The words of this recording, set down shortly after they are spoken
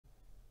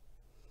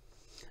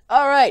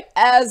All right,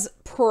 as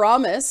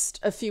promised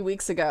a few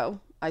weeks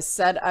ago, I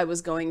said I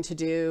was going to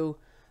do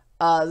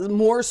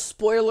more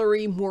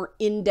spoilery, more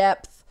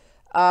in-depth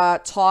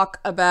talk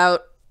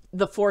about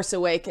The Force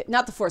Awakens.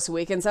 Not The Force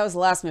Awakens, that was the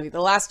last movie,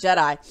 The Last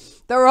Jedi.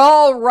 They're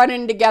all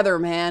running together,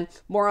 man.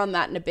 More on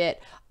that in a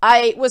bit.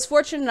 I was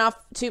fortunate enough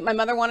my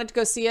mother wanted to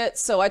go see it,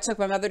 so I took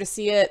my mother to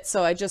see it,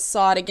 so I just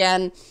saw it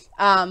again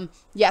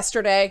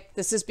yesterday.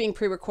 This is being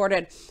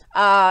pre-recorded.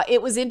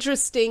 It was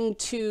interesting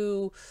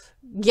to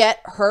get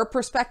her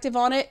perspective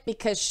on it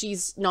because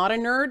she's not a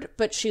nerd,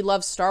 but she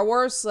loves Star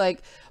Wars.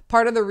 Like,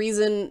 part of the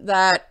reason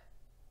that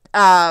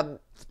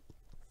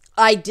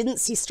I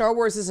didn't see Star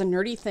Wars as a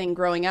nerdy thing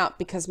growing up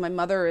because my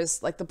mother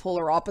is like the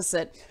polar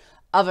opposite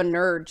of a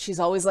nerd. She's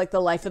always like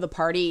the life of the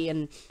party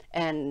and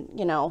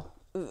you know,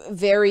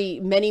 very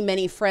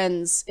many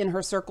friends in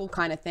her circle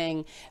kind of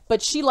thing,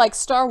 but she likes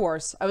Star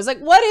Wars. I was like,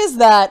 what is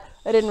that?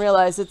 I didn't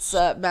realize it's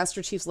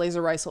Master Chief's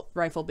laser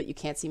rifle, but you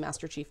can't see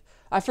Master Chief.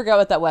 I forgot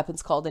what that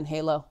weapon's called in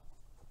Halo.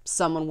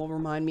 Someone will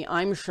remind me,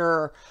 I'm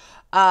sure.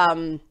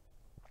 I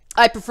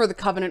prefer the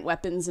Covenant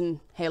weapons in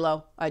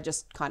Halo. I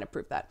just kind of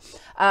proved that.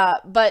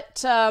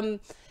 But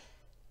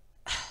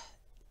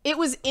it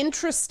was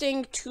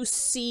interesting to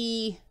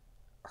see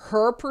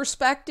her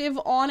perspective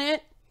on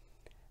it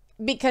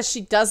because she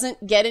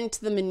doesn't get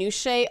into the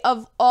minutiae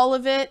of all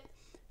of it.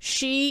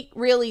 She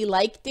really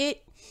liked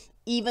it,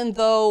 even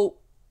though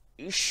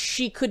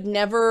she could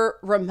never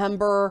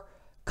remember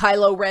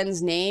Kylo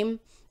Ren's name.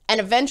 And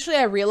eventually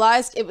I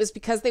realized it was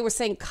because they were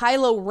saying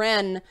Kylo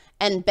Ren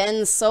and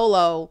Ben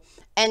Solo.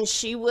 And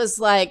she was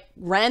like,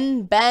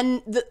 Ren,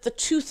 Ben, the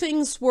two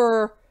things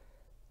were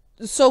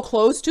so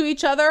close to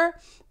each other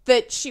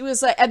that she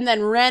was like, and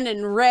then Ren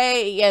and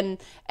Rey,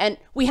 and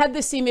we had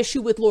the same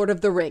issue with Lord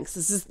of the Rings.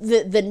 This is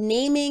the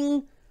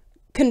naming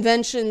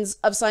conventions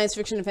of science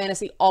fiction and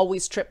fantasy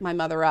always trip my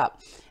mother up.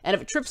 And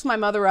if it trips my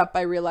mother up,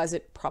 I realize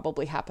it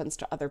probably happens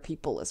to other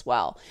people as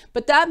well.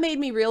 But that made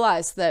me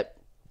realize that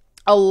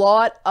a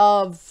lot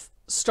of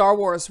Star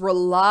Wars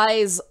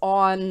relies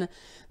on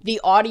the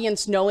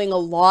audience knowing a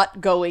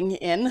lot going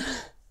in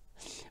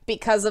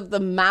because of the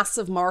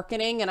massive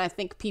marketing. And I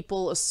think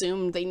people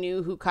assumed they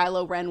knew who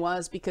Kylo Ren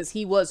was because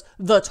he was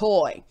the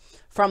toy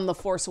from The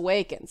Force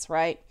Awakens,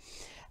 right?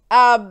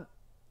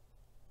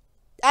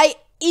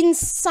 In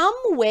some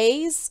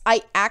ways,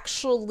 I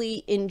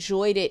actually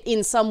enjoyed it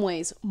in some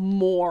ways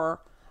more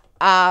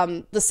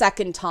the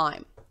second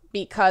time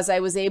because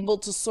I was able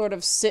to sort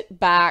of sit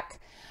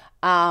back,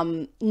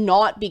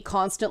 not be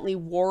constantly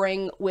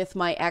warring with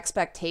my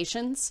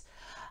expectations.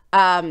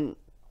 And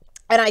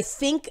I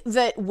think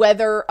that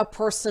whether a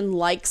person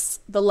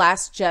likes The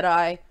Last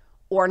Jedi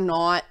or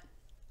not,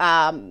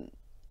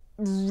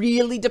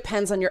 really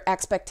depends on your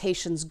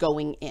expectations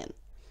going in.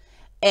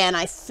 And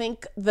I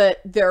think that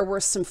there were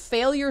some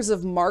failures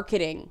of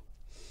marketing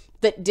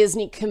that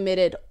Disney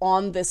committed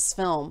on this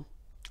film.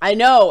 I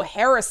know,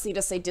 heresy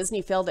to say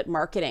Disney failed at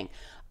marketing.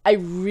 I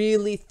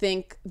really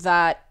think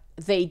that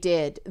they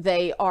did.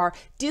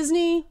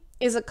 Disney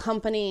is a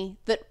company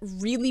that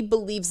really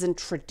believes in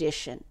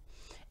tradition.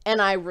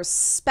 And I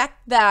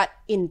respect that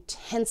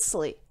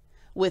intensely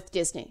with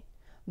Disney.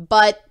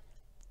 But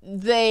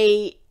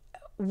they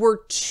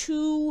were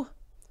too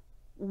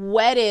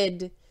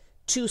wedded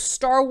to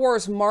Star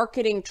Wars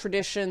marketing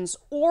traditions,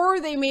 or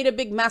they made a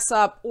big mess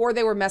up, or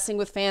they were messing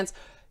with fans.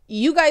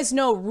 You guys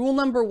know rule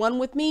number one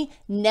with me,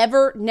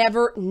 never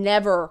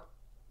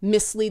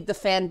mislead the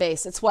fan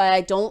base. It's why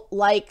I don't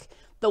like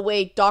the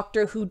way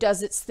Doctor Who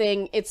does its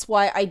thing. It's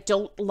why I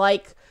don't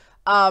like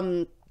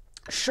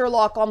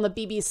Sherlock on the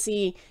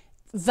BBC.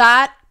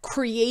 That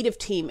creative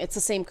team, it's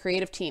the same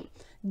creative team,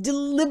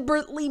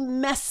 deliberately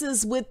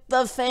messes with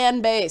the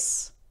fan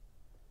base.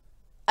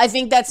 I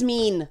think that's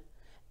mean.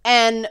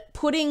 And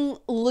putting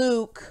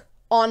Luke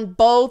on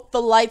both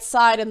the light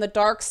side and the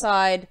dark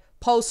side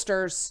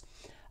posters,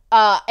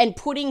 and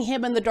putting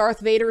him in the Darth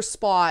Vader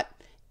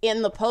spot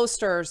in the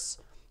posters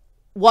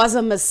was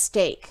a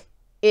mistake.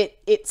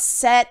 It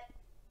set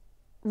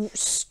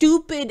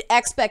stupid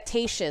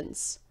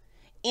expectations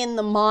in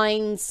the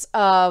minds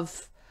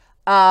of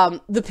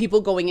the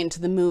people going into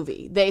the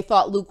movie. They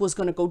thought Luke was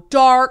going to go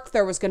dark,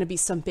 there was going to be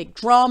some big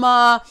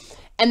drama,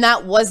 and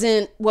that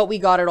wasn't what we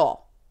got at all.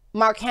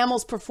 Mark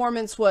Hamill's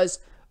performance was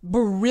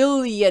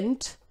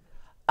brilliant.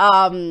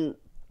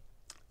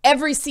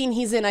 Every scene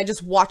he's in, I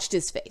just watched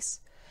his face.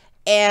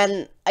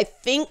 And I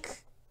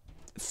think,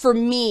 for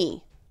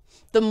me,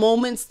 the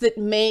moments that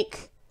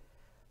make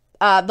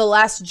The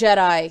Last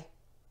Jedi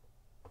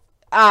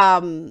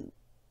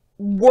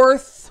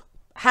worth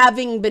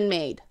having been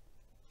made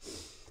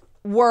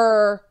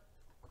were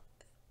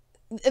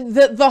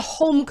the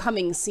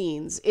homecoming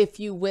scenes, if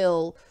you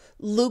will.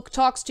 Luke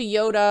talks to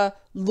Yoda,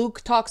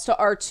 Luke talks to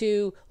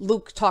R2,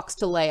 Luke talks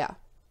to Leia.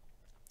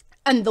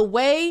 And the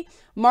way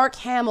Mark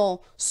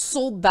Hamill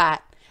sold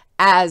that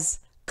as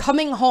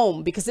coming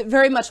home, because it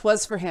very much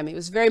was for him. He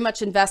was very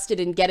much invested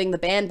in getting the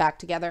band back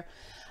together.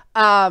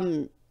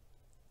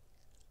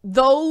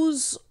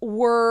 Those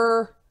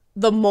were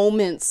the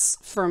moments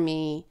for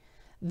me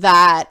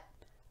that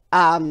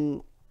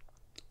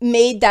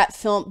made that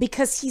film,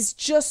 because he's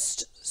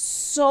just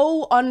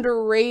so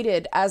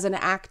underrated as an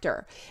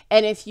actor.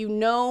 And if you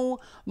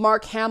know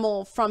Mark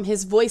Hamill from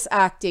his voice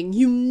acting,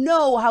 you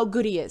know how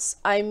good he is.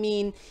 I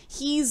mean,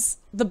 he's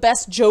the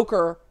best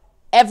Joker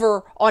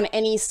ever on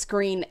any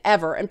screen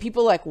ever. And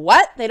people are like,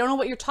 what? They don't know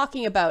what you're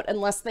talking about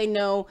unless they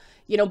know,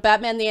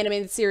 Batman the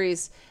Animated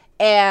Series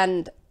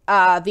and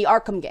the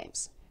Arkham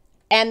games.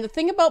 And the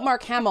thing about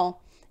Mark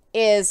Hamill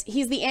is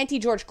he's the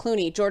anti-George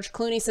Clooney. George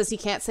Clooney says he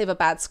can't save a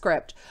bad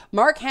script.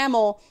 Mark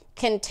Hamill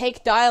can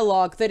take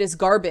dialogue that is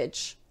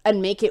garbage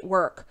and make it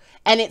work.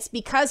 And it's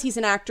because he's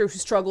an actor who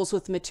struggles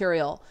with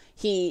material.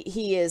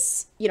 He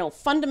is,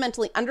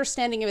 fundamentally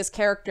understanding of his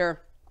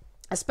character,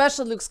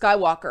 especially Luke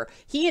Skywalker.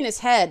 He in his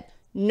head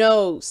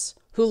knows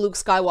who Luke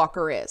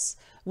Skywalker is,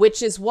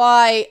 which is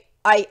why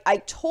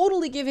I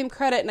totally give him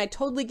credit, and I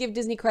totally give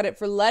Disney credit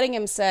for letting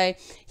him say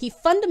he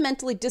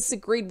fundamentally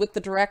disagreed with the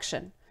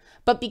direction.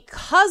 But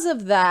because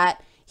of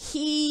that,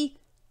 he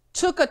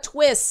took a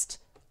twist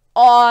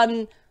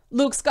on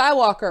Luke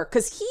Skywalker,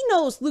 because he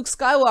knows Luke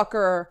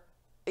Skywalker,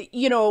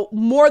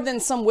 more than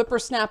some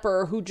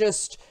whippersnapper who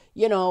just,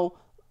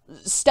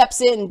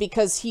 steps in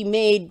because he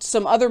made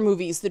some other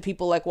movies that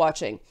people like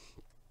watching.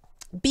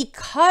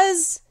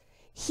 Because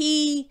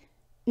he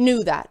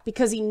knew that,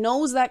 because he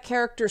knows that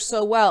character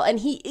so well, and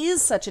he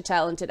is such a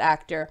talented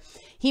actor,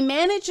 he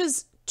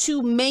manages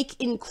to make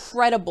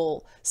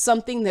incredible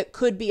something that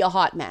could be a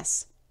hot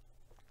mess.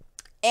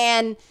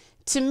 And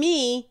to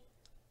me,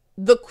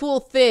 the cool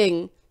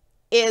thing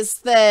is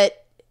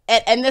that,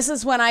 and this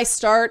is when I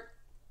start,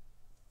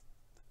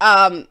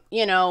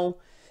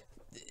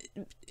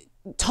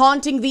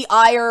 taunting the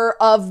ire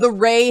of the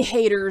Rey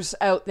haters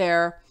out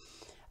there.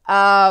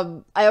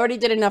 I already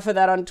did enough of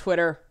that on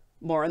Twitter.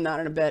 More on that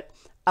in a bit.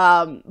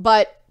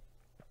 But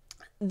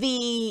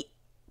the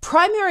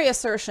primary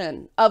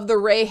assertion of the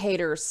Rey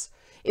haters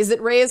is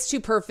that Rey is too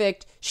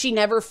perfect. She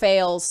never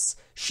fails.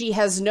 She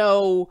has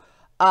no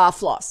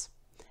flaws.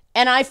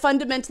 And I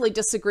fundamentally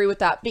disagree with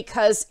that,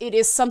 because it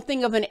is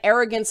something of an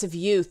arrogance of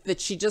youth that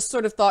she just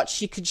sort of thought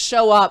she could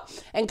show up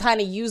and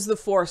kind of use the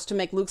Force to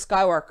make Luke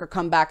Skywalker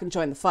come back and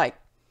join the fight.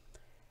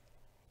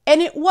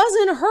 And it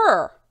wasn't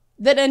her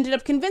that ended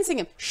up convincing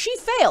him. She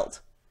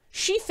failed.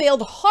 She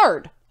failed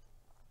hard.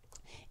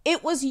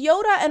 It was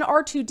Yoda and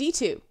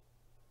R2-D2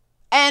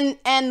 and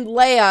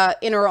Leia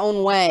in her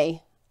own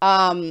way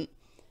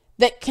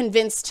that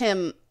convinced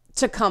him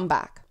to come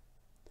back.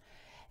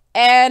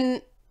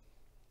 And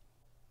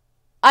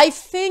I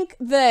think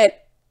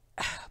that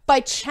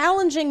by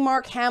challenging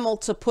Mark Hamill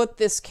to put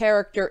this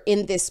character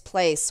in this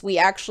place, we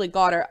actually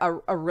got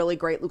a really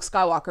great Luke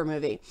Skywalker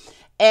movie.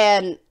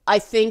 And I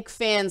think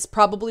fans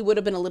probably would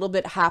have been a little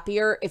bit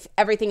happier if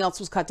everything else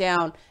was cut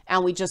down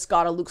and we just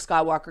got a Luke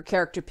Skywalker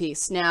character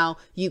piece. Now,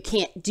 you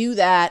can't do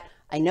that.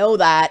 I know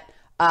that,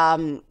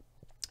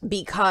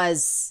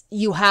 because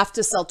you have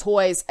to sell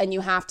toys and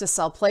you have to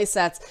sell play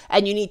sets,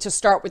 and you need to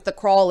start with the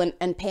crawl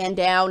and pan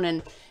down,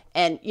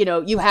 and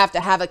you have to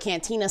have a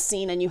cantina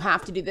scene, and you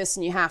have to do this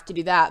and you have to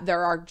do that.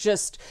 There are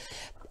just,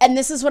 and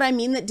this is what I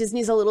mean, that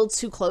Disney's a little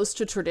too close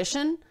to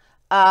tradition.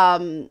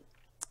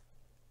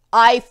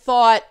 I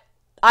thought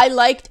I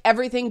liked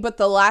everything but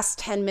the last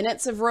 10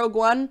 minutes of Rogue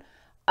One.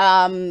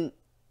 I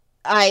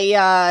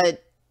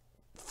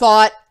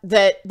thought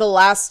that the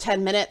last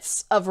 10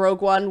 minutes of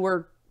Rogue One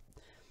were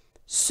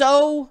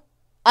so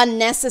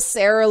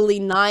unnecessarily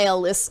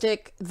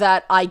nihilistic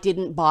that I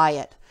didn't buy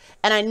it.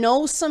 And I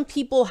know some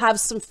people have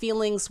some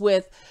feelings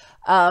with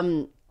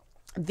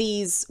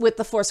with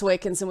The Force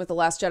Awakens and with The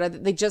Last Jedi,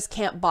 that they just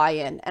can't buy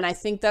in. And I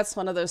think that's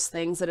one of those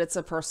things that it's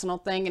a personal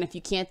thing. And if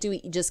you can't do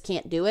it, you just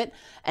can't do it.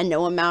 And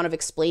no amount of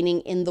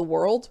explaining in the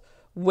world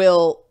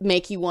will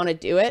make you want to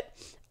do it.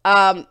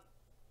 My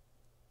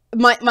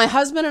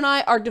husband and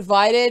I are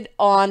divided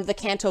on the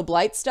Canto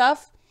Blight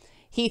stuff.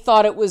 He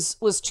thought it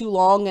was too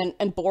long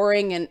and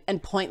boring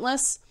and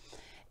pointless.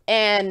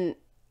 And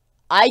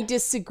I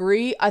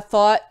disagree. I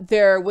thought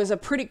there was a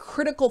pretty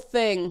critical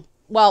thing,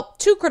 well,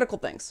 two critical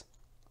things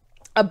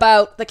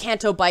about the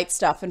Canto Bight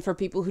stuff. And for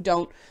people who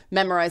don't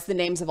memorize the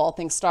names of all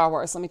things Star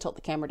Wars, let me tilt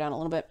the camera down a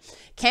little bit.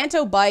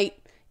 Canto Bight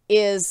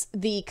is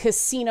the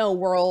casino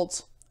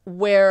world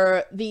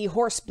where the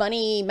horse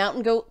bunny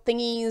mountain goat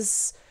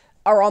thingies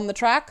are on the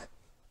track.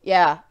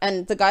 Yeah,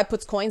 and the guy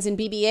puts coins in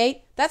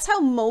BB-8. That's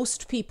how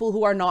most people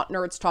who are not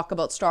nerds talk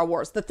about Star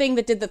Wars. The thing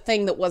that did the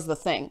thing that was the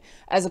thing,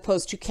 as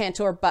opposed to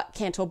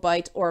Canto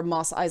Bight or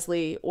Mos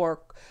Eisley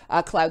or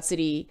Cloud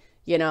City,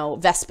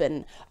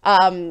 Vespin.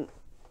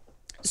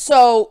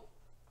 So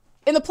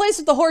in the place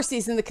of the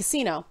horsies in the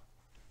casino,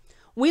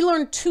 we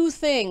learned two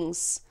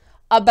things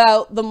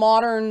about the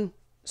modern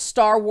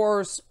Star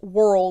Wars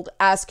world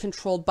as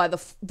controlled by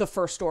the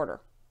First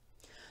Order.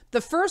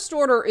 The First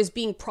Order is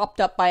being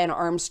propped up by an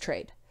arms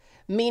trade,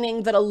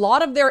 meaning that a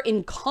lot of their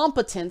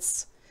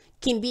incompetence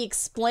can be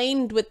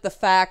explained with the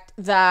fact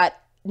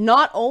that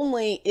not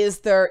only is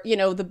there,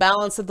 the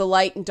balance of the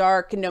light and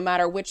dark, and no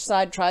matter which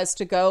side tries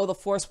to go, the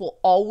Force will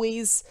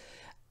always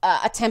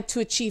attempt to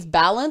achieve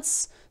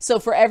balance. So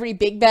for every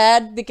big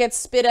bad that gets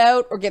spit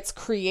out or gets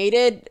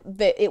created,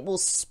 that it will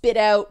spit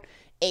out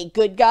a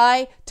good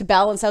guy to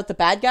balance out the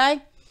bad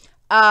guy.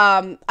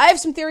 I have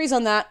some theories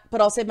on that, but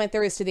I'll save my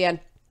theories to the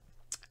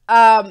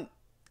end.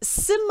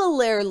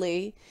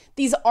 Similarly,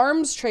 these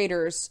arms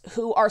traders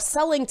who are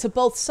selling to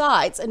both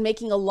sides and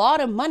making a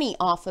lot of money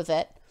off of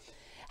it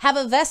have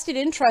a vested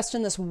interest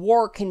in this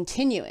war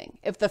continuing.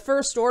 If the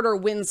First Order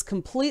wins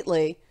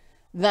completely,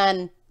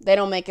 then they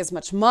don't make as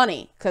much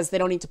money because they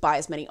don't need to buy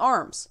as many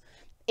arms.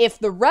 If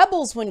the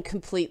rebels win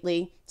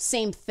completely,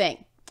 same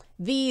thing.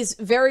 These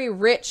very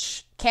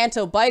rich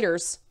Canto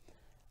biters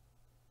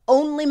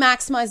only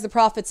maximize the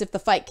profits if the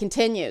fight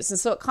continues. And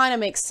so it kind of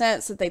makes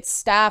sense that they'd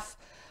staff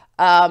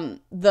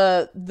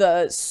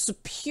the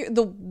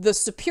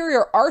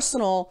superior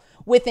arsenal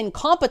with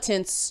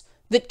incompetence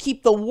that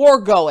keep the war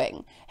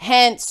going.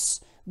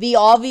 Hence the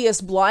obvious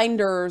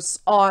blinders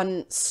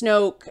on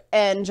Snoke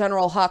and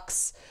General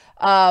Hux.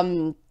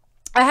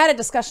 I had a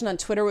discussion on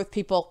Twitter with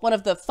people, one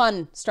of the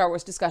fun Star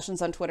Wars discussions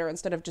on Twitter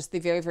instead of just the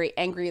very, very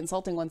angry,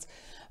 insulting ones.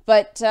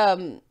 But,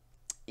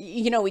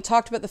 you know, we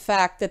talked about the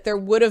fact that there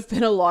would have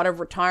been a lot of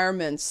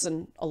retirements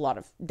and a lot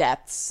of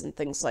deaths and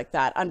things like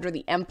that under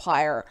the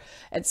Empire.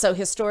 And so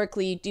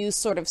historically, you do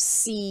sort of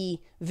see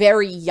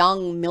very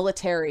young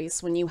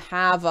militaries when you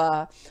have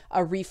a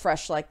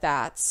refresh like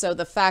that. So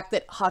the fact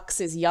that Hux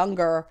is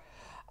younger,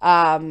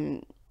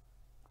 it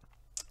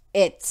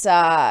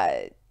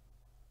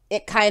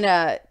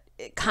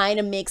kind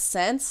of makes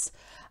sense.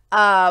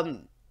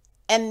 And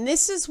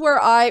this is where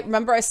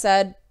I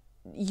said,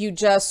 you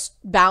just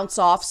bounce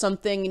off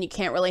something and you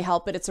can't really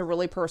help it. It's a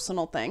really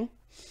personal thing.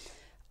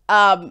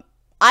 I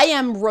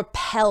am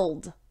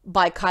repelled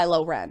by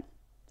Kylo Ren,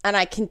 and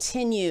I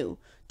continue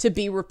to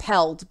be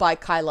repelled by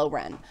Kylo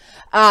Ren.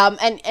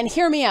 And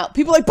hear me out.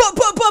 People are like,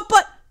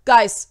 but,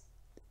 guys,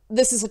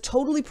 this is a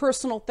totally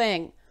personal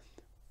thing.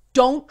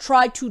 Don't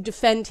try to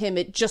defend him.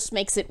 It just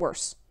makes it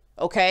worse.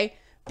 Okay?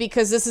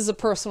 Because this is a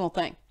personal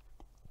thing.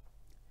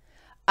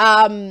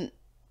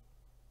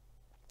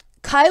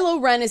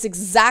 Kylo Ren is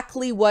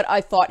exactly what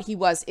I thought he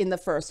was in the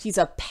first. He's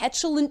a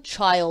petulant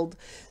child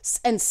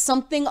and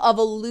something of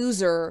a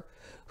loser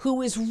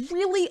who is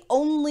really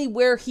only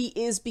where he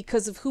is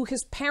because of who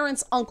his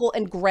parents, uncle,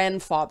 and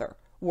grandfather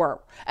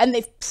were. And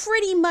they've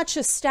pretty much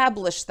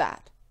established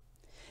that.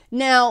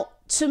 Now,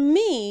 to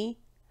me,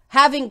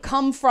 having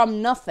come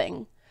from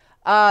nothing,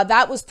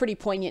 that was pretty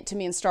poignant to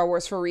me in Star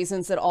Wars for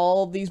reasons that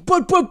all these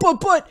but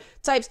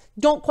types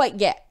don't quite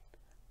get.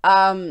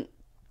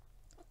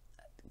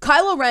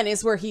 Kylo Ren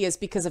is where he is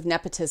because of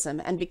nepotism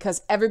and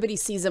because everybody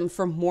sees him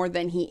for more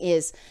than he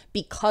is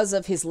because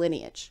of his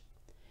lineage.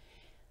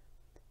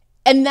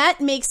 And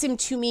that makes him,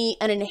 to me,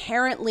 an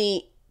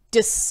inherently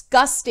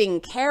disgusting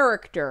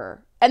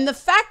character. And the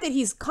fact that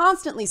he's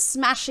constantly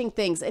smashing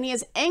things and he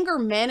has anger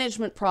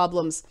management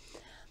problems.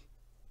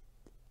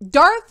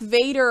 Darth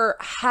Vader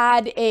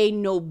had a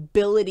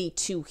nobility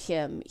to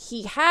him.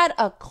 He had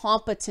a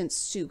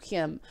competence to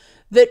him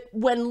that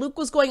when Luke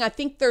was going, I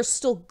think there's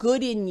still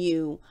good in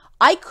you,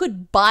 I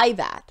could buy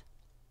that.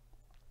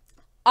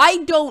 I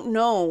don't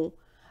know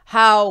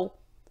how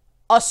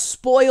a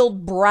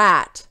spoiled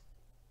brat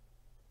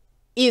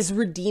is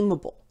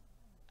redeemable.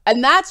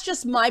 And that's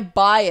just my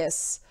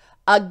bias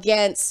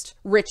against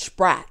rich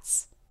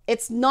brats.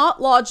 It's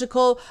not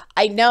logical.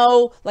 I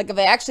know, like, if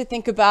I actually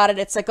think about it,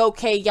 it's like,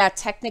 okay, yeah,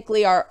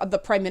 technically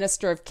the Prime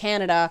Minister of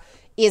Canada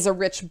is a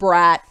rich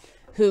brat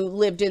who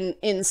lived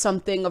in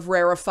something of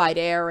rarefied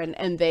air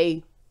and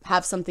they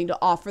have something to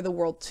offer the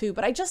world too.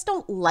 But I just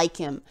don't like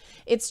him.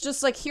 It's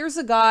just like, here's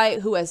a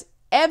guy who has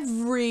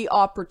every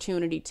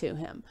opportunity to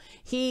him.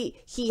 He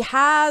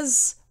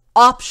has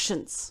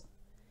options.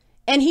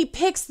 And he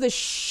picks the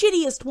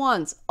shittiest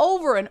ones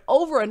over and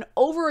over and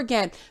over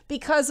again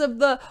because of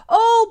the,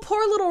 oh,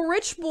 poor little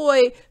rich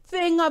boy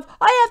thing of,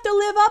 I have to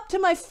live up to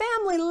my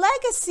family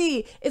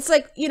legacy. It's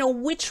like, you know,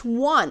 which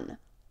one?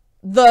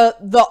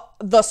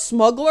 The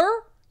smuggler,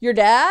 your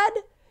dad?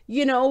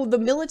 You know, the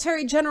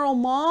military general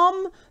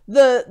mom?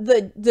 The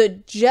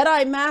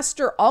Jedi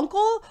master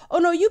uncle? Oh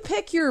no, you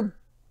pick your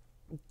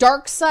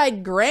dark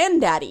side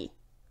granddaddy,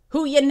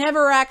 who you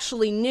never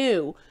actually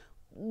knew.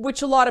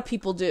 Which a lot of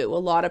people do. A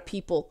lot of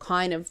people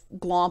kind of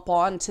glomp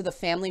on to the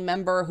family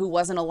member who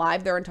wasn't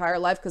alive their entire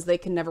life because they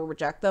can never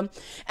reject them.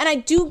 And I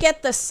do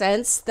get the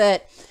sense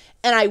that,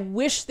 and I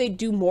wish they'd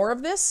do more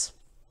of this.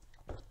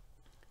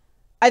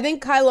 I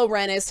think Kylo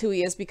Ren is who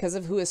he is because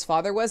of who his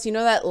father was. You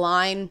know that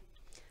line,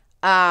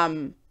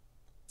 Han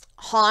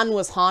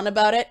was Han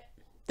about it,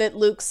 that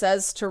Luke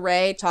says to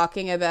Rey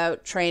talking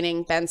about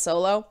training Ben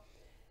Solo?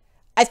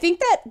 I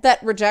think that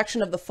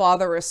rejection of the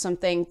father is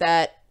something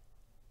that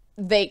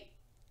they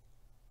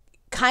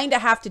kind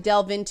of have to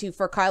delve into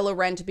for Kylo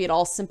Ren to be at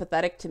all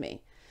sympathetic to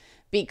me,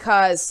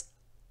 because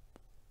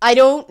I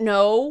don't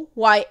know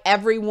why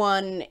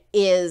everyone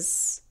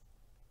is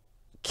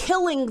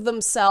killing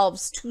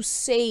themselves to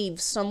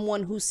save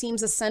someone who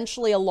seems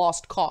essentially a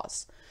lost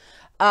cause.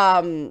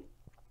 There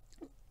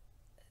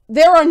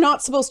are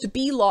not supposed to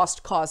be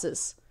lost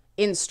causes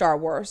in Star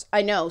Wars.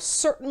 I know,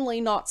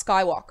 certainly not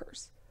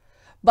Skywalker's.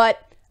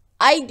 But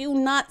I do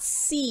not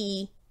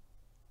see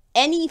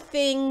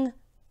anything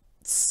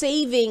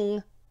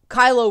saving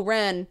Kylo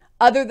Ren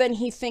other than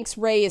he thinks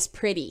Rey is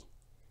pretty.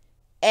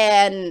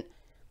 And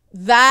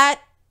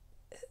that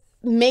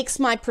makes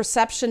my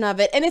perception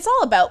of it, and it's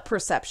all about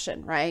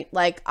perception, right?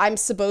 Like, I'm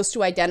supposed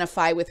to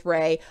identify with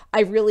Rey. I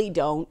really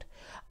don't.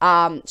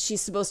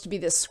 She's supposed to be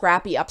this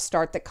scrappy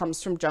upstart that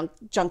comes from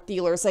junk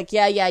dealers. Like,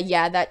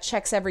 yeah, that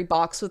checks every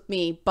box with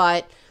me.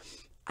 But,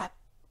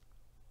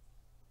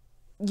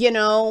 you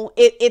know,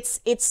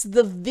 it's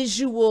the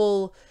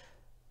visual.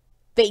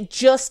 They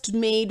just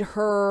made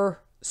her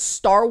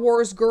Star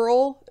Wars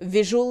girl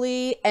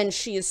visually, and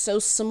she is so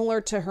similar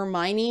to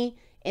Hermione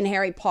in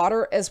Harry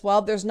Potter as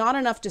well. There's not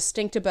enough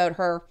distinct about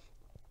her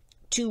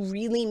to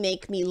really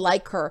make me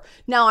like her.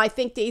 Now, I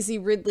think Daisy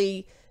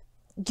Ridley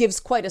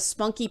gives quite a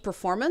spunky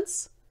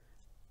performance.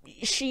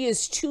 She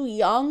is too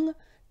young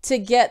to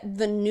get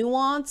the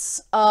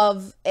nuance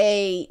of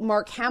a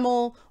Mark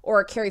Hamill or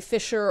a Carrie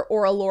Fisher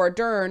or a Laura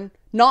Dern.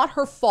 Not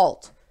her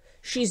fault.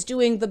 She's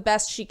doing the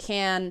best she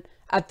can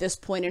at this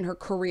point in her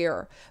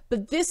career.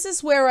 But this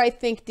is where I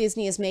think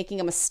Disney is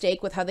making a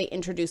mistake with how they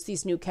introduce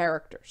these new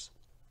characters.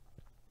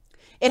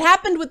 It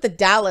happened with the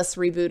Dallas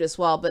reboot as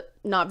well, but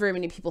not very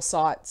many people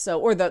saw it. So,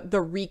 or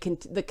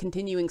the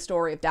continuing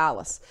story of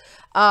Dallas.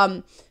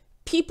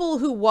 People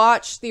who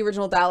watch the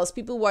original Dallas,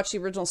 people who watch the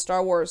original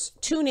Star Wars,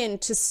 tune in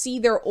to see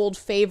their old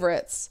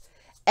favorites,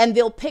 and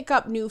they'll pick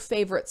up new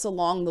favorites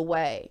along the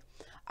way.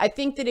 I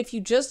think that if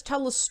you just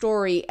tell a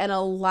story and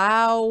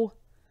allow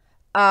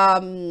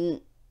the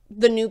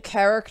new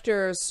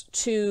characters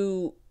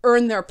to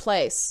earn their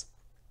place,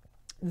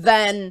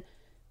 then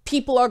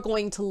people are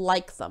going to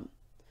like them.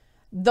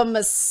 The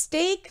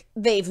mistake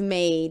they've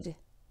made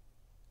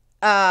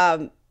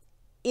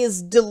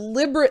is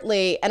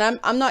deliberately, and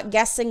I'm not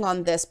guessing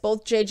on this,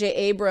 both J.J.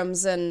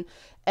 Abrams and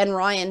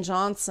Rian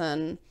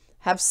Johnson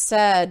have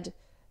said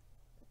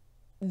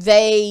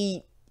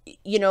they,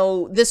 you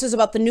know, this is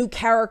about the new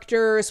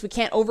characters. We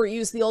can't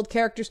overuse the old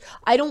characters.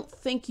 I don't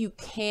think you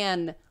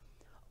can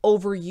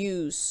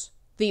overuse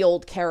the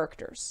old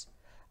characters.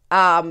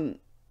 The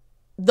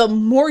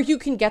more you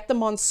can get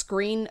them on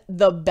screen,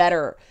 the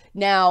better.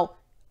 Now,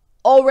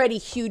 already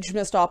huge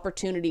missed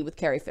opportunity with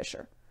Carrie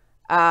Fisher.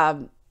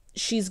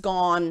 She's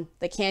gone.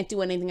 They can't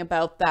do anything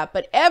about that.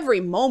 But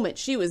every moment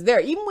she was there,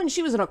 even when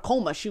she was in a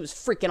coma, she was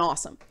freaking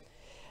awesome.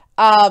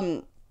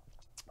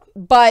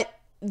 But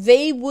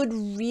they would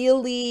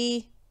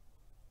really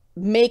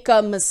make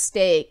a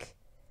mistake.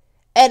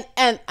 And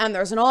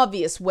there's an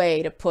obvious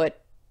way to put,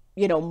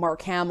 you know,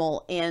 Mark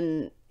Hamill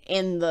in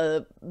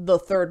the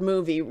third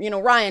movie. You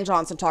know, Rian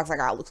Johnson talks like,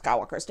 oh, Luke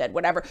Skywalker's dead,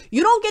 whatever.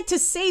 You don't get to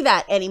say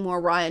that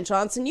anymore, Rian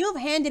Johnson. You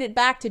have handed it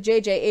back to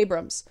J.J.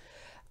 Abrams,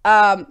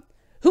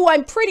 who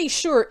I'm pretty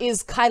sure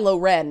is Kylo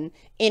Ren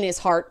in his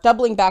heart.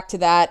 Doubling back to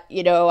that,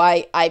 you know,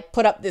 I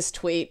put up this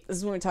tweet. This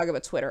is when we talk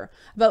about Twitter.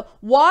 About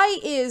why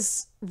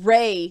is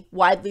Rey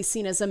widely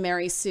seen as a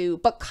Mary Sue,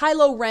 but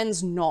Kylo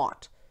Ren's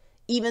not?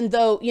 Even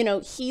though, you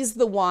know, he's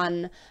the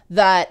one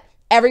that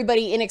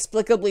everybody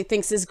inexplicably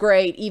thinks is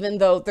great, even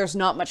though there's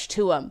not much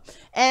to him.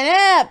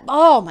 And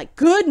oh my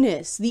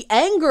goodness, the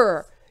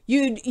anger.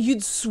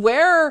 You'd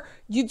swear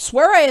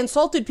I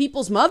insulted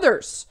people's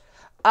mothers.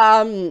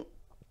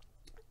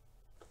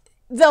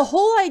 The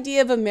whole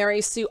idea of a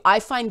Mary Sue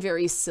I find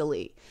very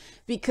silly,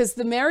 because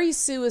the Mary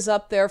Sue is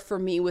up there for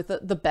me with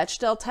the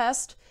Bechdel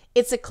test.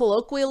 It's a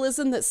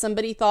colloquialism that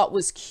somebody thought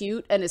was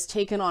cute and has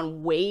taken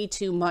on way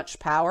too much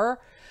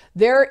power.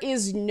 There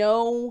is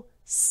no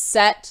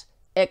set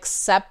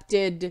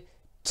accepted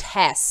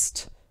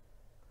test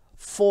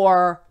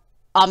for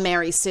a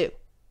Mary Sue.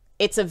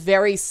 It's a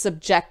very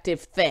subjective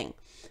thing.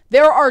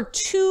 There are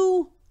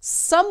two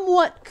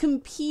somewhat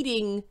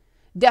competing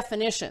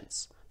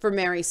definitions for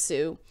Mary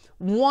Sue.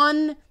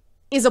 One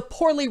is a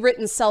poorly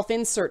written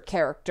self-insert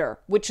character,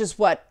 which is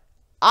what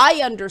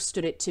I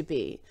understood it to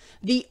be.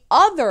 The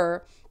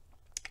other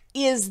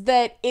is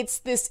that it's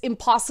this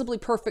impossibly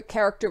perfect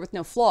character with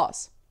no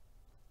flaws.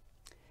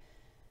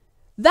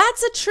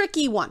 That's a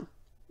tricky one.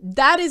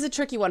 That is a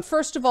tricky one.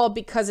 First of all,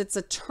 because it's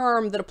a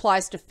term that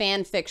applies to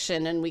fan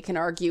fiction, and we can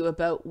argue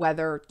about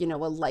whether, you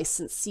know, a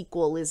licensed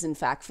sequel is in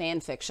fact fan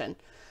fiction.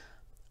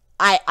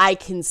 I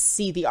can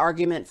see the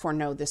argument for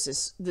no, this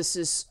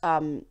is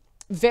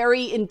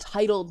very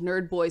entitled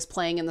nerd boys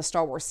playing in the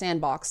Star Wars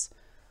sandbox.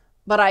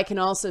 But I can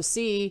also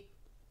see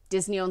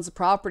Disney owns the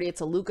property.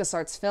 It's a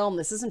LucasArts film.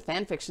 This isn't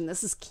fan fiction.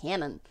 This is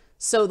canon.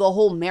 So the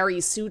whole Mary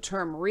Sue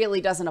term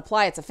really doesn't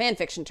apply. It's a fan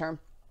fiction term.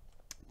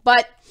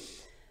 But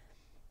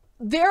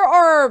there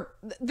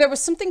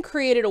was something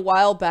created a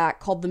while back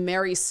called the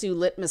Mary Sue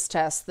litmus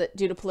test that,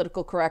 due to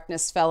political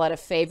correctness, fell out of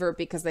favor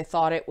because they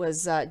thought it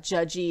was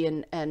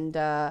judgy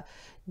and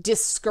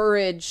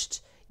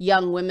discouraged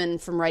young women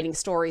from writing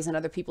stories in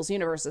other people's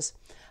universes.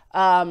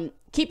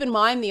 Keep in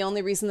mind, the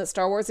only reason that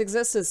Star Wars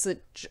exists is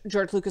that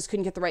George Lucas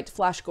couldn't get the right to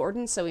Flash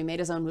Gordon, so he made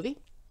his own movie.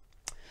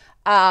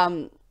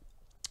 But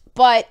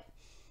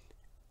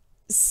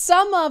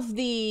some of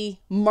the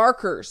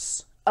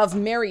markers of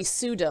Mary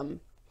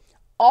Sue-dom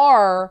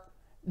are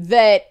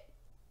that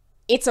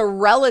it's a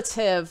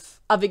relative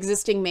of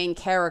existing main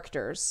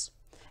characters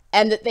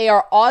and that they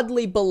are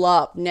oddly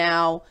beloved.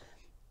 Now,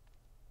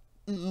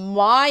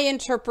 my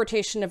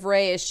interpretation of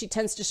Rey is she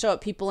tends to show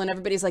up people and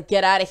everybody's like,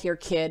 get out of here,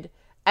 kid.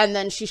 And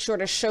then she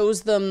sort of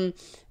shows them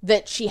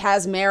that she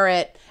has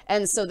merit.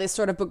 And so they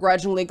sort of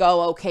begrudgingly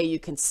go, okay, you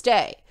can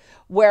stay.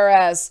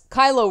 Whereas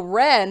Kylo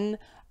Ren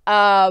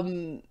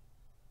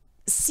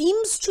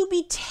seems to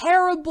be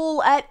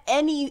terrible at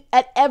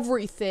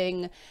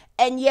everything.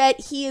 And yet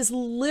he is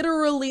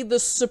literally the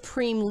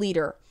supreme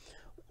leader,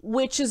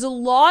 which is a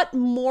lot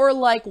more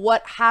like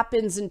what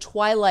happens in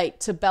Twilight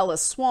to Bella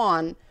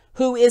Swan,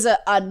 who is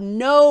a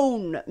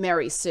known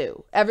Mary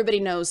Sue. Everybody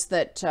knows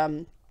that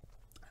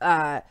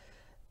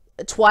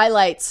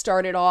Twilight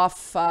started off,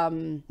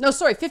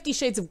 50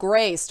 Shades of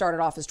Grey started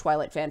off as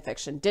Twilight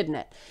fanfiction, didn't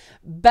it?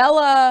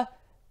 Bella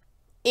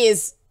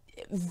is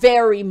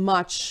very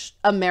much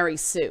a Mary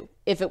Sue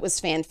if it was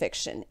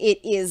fanfiction. It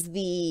is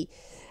the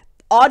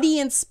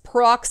audience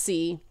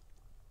proxy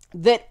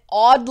that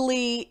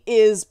oddly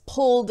is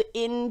pulled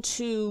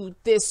into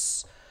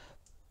this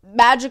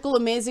magical,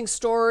 amazing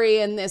story,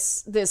 and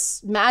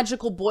this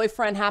magical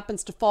boyfriend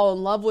happens to fall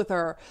in love with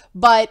her.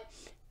 But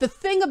the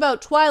thing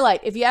about Twilight,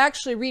 if you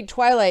actually read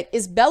Twilight,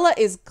 is Bella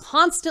is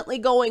constantly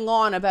going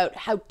on about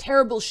how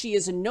terrible she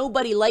is and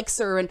nobody likes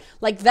her, and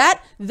like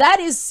that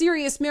is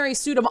serious Mary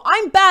Sue-dom.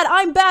 I'm bad,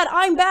 I'm bad,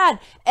 I'm bad.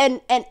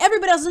 And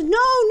everybody else is like, no,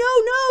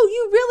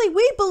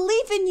 we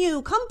believe in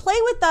you. Come play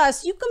with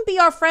us. You can be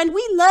our friend.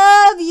 We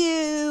love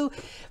you.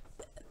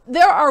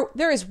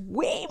 There is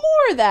way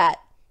more of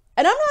that.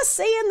 And I'm not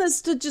saying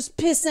this to just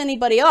piss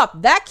anybody off.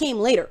 That came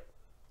later.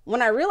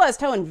 When I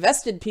realized how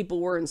invested people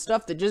were in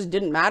stuff that just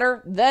didn't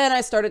matter, then I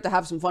started to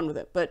have some fun with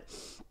it. But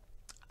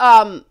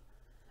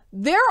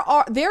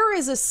there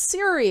is a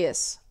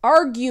serious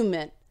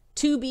argument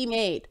to be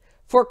made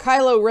for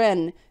Kylo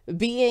Ren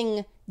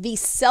being the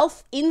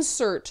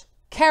self-insert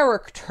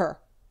character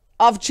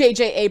of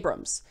J.J.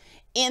 Abrams,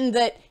 in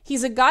that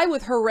he's a guy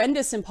with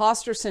horrendous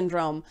imposter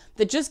syndrome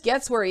that just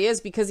gets where he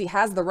is because he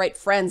has the right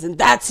friends, and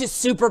that's his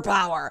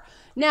superpower.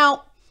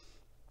 Now,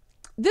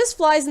 this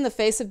flies in the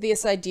face of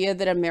this idea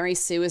that a Mary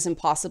Sue is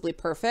impossibly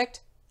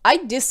perfect. I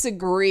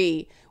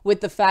disagree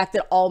with the fact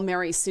that all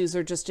Mary Sues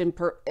are just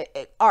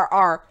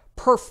are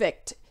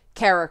perfect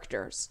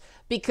characters,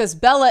 because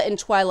Bella in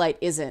Twilight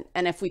isn't.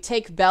 And if we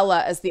take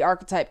Bella as the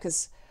archetype,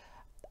 because,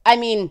 I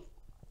mean,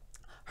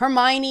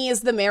 Hermione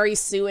is the Mary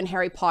Sue in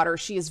Harry Potter.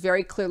 She is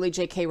very clearly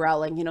J.K.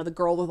 Rowling, the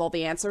girl with all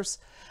the answers.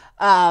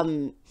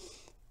 But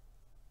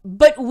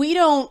we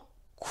don't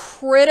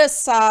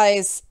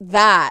criticize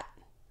that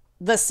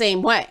the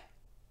same way.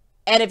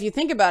 And if you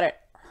think about it,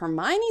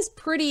 Hermione's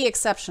pretty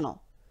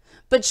exceptional,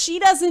 but she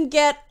doesn't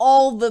get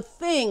all the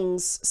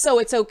things, so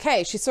it's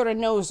okay. She sort of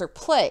knows her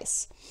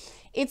place.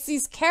 It's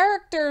these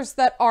characters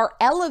that are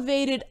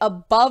elevated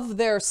above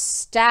their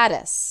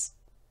status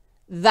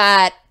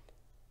that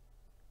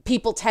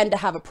people tend to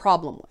have a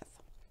problem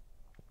with.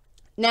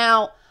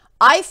 Now,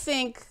 I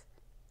think,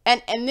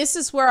 and this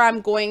is where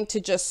I'm going to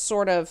just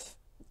sort of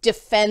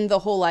defend the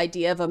whole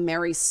idea of a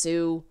Mary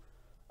Sue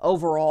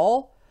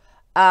overall.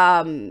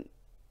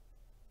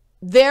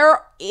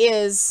 There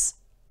is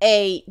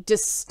a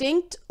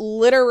distinct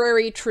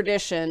literary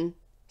tradition.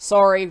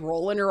 Sorry,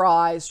 rolling your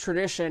eyes,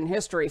 tradition,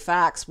 history,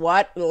 facts,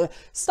 what? Ugh.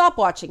 Stop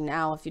watching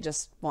now if you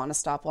just want to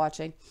stop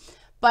watching.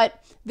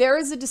 But there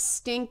is a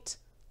distinct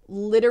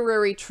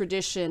literary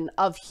tradition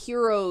of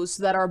heroes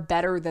that are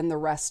better than the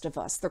rest of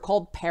us. They're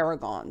called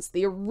paragons.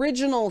 The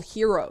original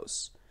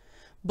heroes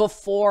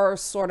before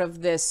sort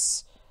of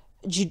this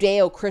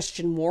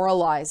Judeo-Christian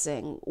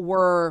moralizing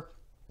were,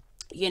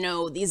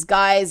 these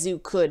guys who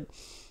could,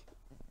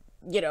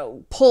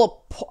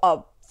 pull a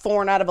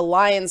thorn out of a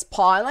lion's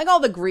paw, and like all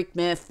the Greek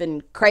myth,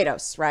 and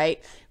Kratos,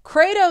 right?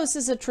 Kratos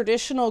is a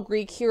traditional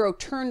Greek hero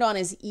turned on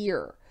his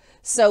ear.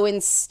 So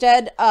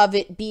instead of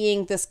it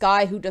being this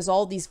guy who does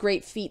all these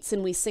great feats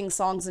and we sing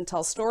songs and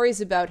tell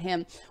stories about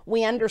him,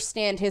 we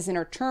understand his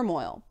inner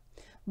turmoil.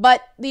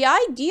 But the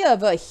idea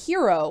of a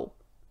hero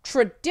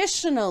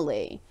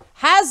traditionally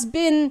has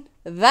been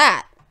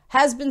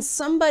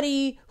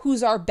somebody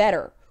who's our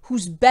better,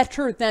 who's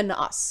better than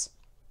us.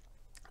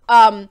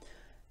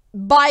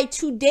 By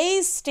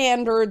today's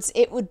standards,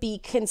 it would be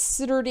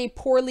considered a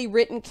poorly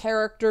written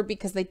character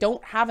because they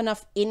don't have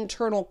enough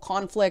internal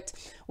conflict,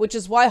 which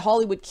is why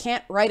Hollywood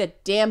can't write a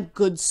damn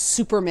good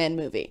Superman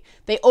movie.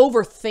 They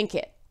overthink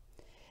it.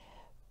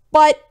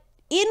 But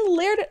in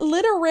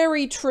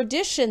literary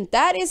tradition,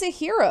 that is a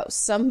hero,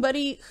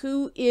 somebody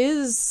who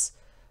is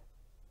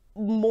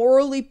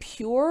morally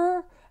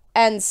pure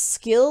and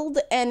skilled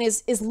and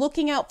is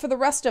looking out for the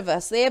rest of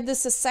us. They have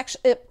this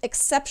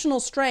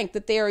exceptional strength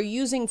that they are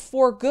using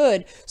for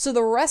good so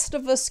the rest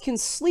of us can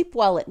sleep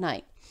well at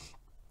night.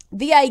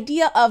 The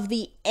idea of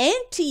the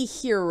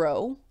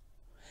anti-hero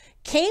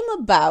came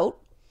about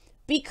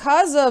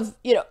because of,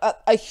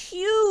 a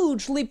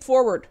huge leap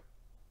forward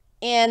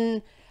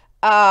in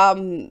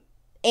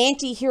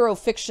anti-hero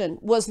fiction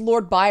was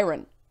Lord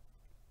Byron.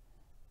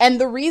 And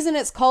the reason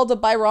it's called a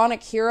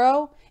Byronic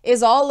hero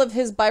is all of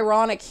his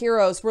Byronic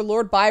heroes were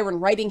Lord Byron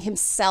writing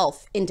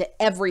himself into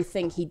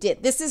everything he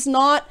did. This is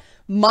not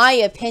my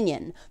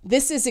opinion.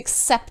 This is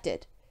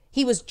accepted.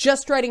 He was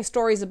just writing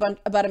stories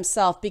about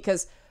himself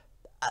because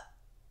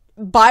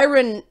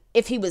Byron,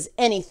 if he was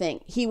anything,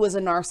 he was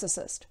a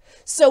narcissist.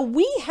 So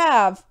we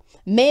have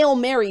male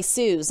Mary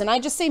Sues, and I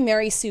just say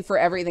Mary Sue for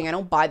everything. I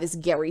don't buy this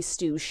Gary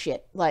Stu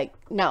shit. Like,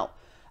 no.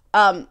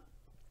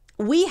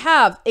 We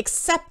have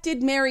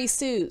accepted Mary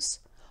Sues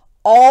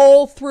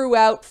all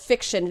throughout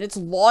fiction, and it's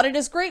lauded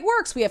as great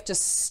works. We have to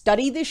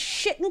study this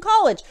shit in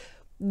college.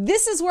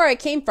 This is where I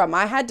came from.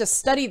 I had to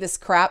study this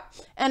crap,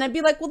 and I'd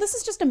be like, well, this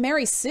is just a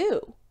Mary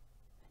Sue.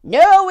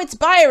 No, it's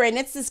Byron.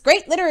 It's this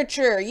great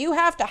literature. You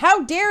have to,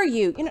 how dare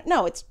you? You know,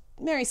 no, it's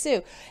Mary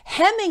Sue.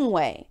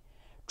 Hemingway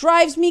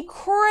drives me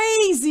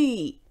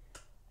crazy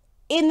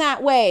in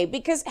that way,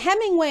 because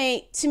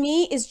Hemingway, to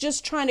me, is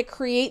just trying to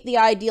create the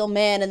ideal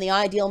man, and the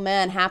ideal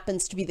man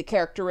happens to be the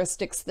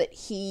characteristics that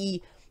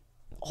he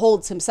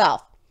holds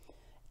himself.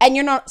 And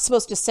you're not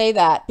supposed to say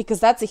that,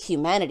 because that's a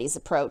humanities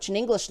approach. In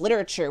English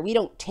literature, we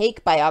don't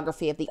take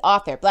biography of the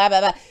author, blah, blah,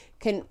 blah.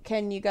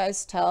 Can you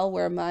guys tell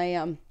where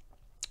my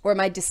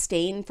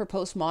disdain for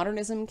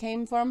postmodernism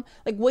came from?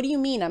 Like, what do you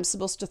mean I'm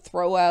supposed to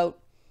throw out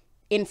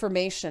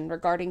information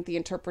regarding the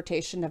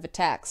interpretation of a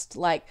text?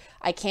 Like,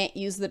 I can't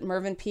use that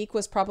Mervyn Peake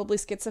was probably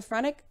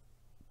schizophrenic?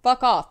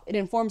 Fuck off. It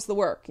informs the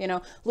work. You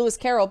know, Lewis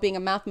Carroll, being a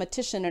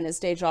mathematician in his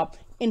day job,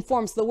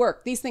 informs the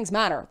work. These things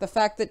matter. The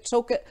fact that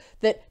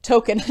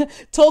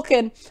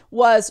Tolkien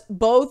was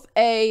both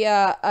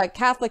a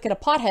Catholic and a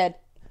pothead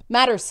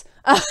matters.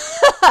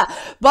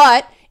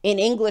 But in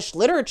English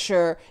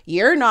literature,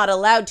 you're not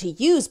allowed to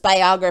use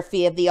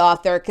biography of the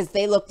author because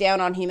they look down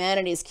on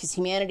humanities, because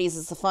humanities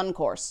is a fun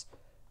course.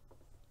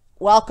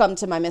 Welcome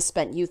to my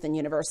misspent youth in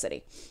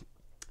university.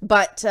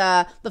 But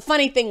the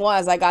funny thing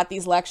was, I got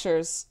these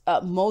lectures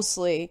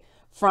mostly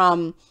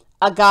from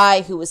a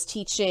guy who was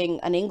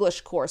teaching an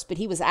English course, but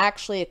he was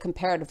actually a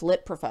comparative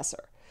lit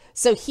professor.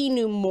 So he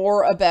knew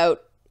more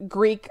about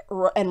Greek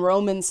and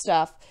Roman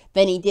stuff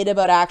than he did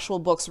about actual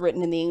books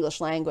written in the English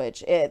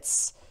language.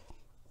 This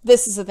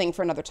is a thing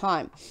for another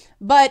time.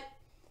 But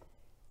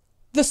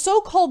the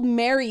so-called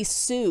Mary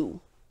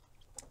Sue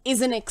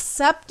is an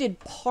accepted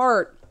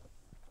part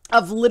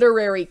of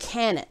literary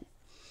canon.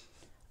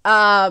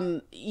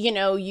 You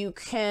know, you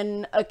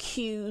can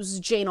accuse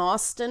Jane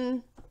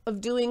Austen of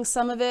doing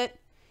some of it.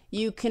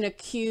 You can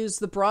accuse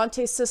the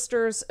Bronte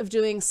sisters of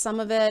doing some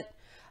of it.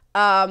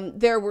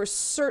 There were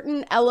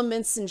certain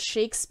elements in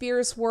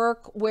Shakespeare's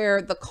work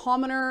where the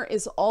commoner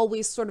is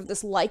always sort of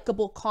this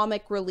likable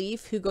comic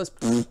relief who goes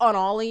on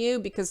all of you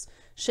because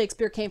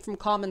Shakespeare came from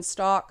common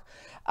stock.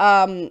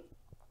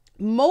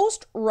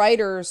 Most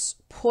writers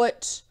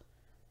put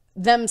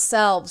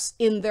themselves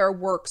in their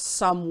work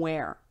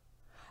somewhere.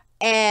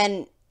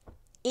 And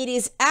it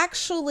is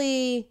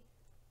actually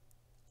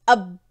a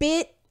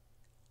bit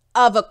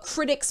of a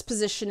critic's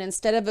position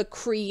instead of a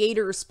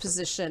creator's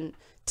position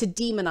to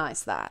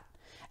demonize that.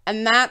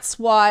 And that's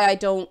why I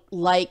don't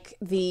like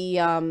the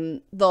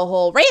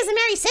whole Ray is a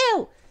Mary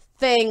Sue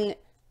thing,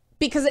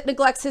 because it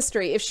neglects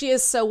history. If she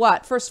is, so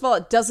what? First of all,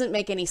 it doesn't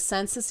make any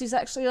sense that she's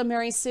actually a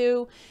Mary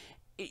Sue.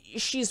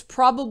 She's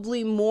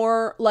probably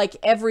more like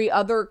every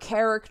other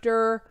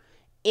character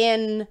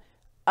in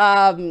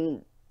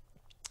the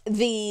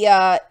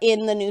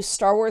new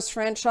Star Wars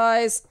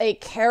franchise, a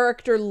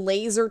character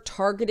laser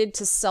targeted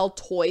to sell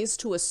toys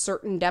to a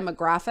certain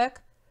demographic.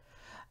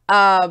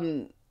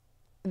 Poe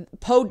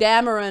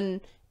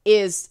Dameron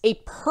is a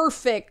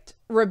perfect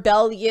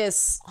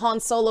rebellious Han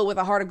Solo with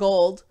a heart of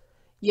gold.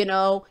 You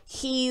know,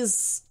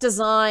 he's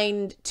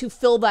designed to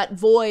fill that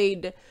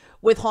void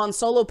with Han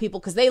Solo people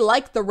because they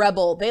like the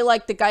rebel. They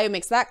like the guy who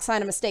makes that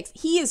kind of mistakes.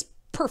 He is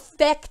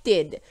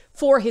perfected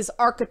for his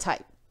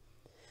archetype.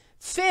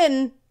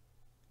 Finn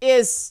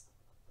is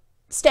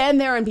stand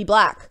there and be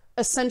black.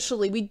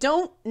 Essentially, we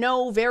don't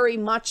know very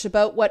much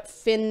about what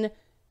Finn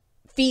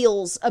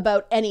feels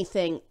about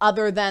anything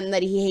other than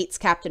that he hates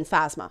Captain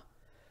Phasma.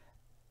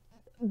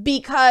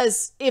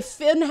 Because if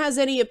Finn has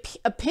any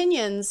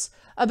opinions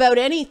about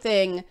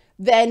anything,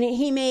 then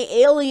he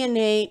may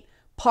alienate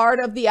part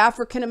of the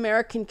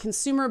African-American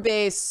consumer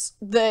base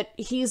that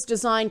he's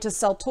designed to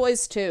sell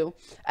toys to,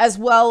 as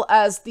well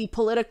as the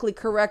politically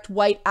correct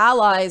white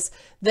allies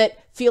that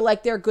feel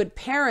like they're good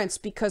parents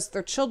because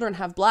their children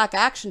have black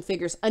action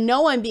figures. I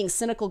know I'm being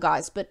cynical,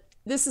 guys, but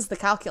this is the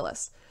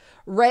calculus.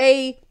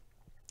 Rey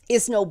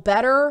is no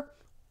better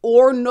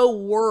or no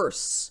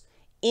worse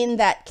in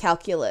that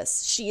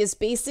calculus. She is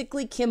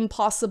basically Kim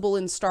Possible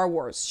in Star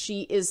Wars.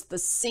 She is the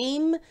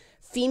same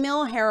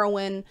female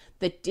heroine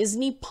that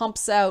Disney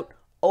pumps out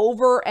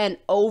over and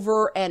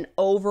over and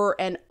over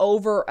and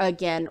over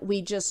again.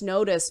 We just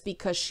notice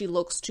because she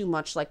looks too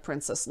much like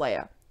Princess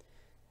Leia.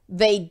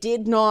 They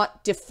did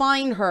not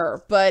define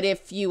her, but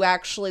if you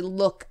actually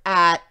look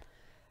at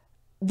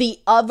the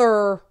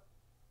other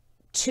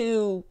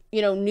two,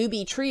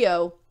 newbie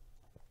trio,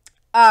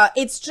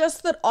 It's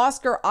just that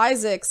Oscar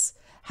Isaacs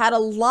had a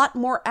lot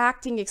more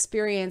acting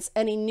experience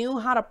and he knew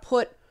how to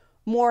put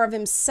more of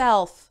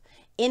himself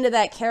into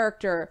that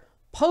character.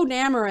 Poe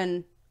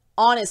Dameron,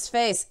 on his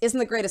face, isn't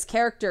the greatest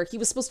character. He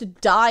was supposed to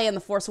die in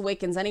The Force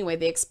Awakens anyway.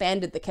 They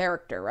expanded the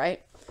character,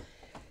 right?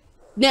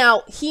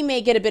 Now, he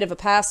may get a bit of a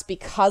pass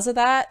because of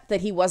that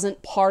he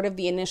wasn't part of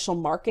the initial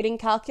marketing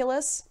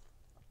calculus.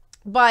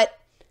 But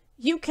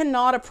you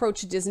cannot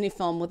approach a Disney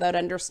film without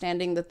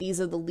understanding that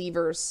these are the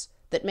levers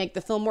that make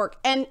the film work.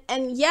 And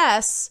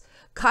yes,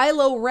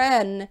 Kylo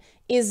Ren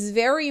is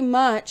very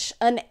much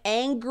an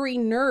angry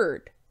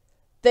nerd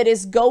that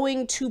is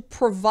going to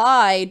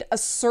provide a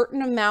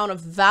certain amount of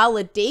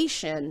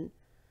validation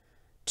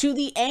to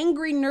the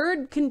angry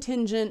nerd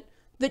contingent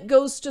that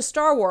goes to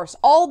Star Wars.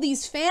 All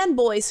these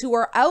fanboys who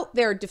are out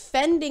there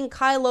defending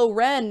Kylo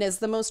Ren as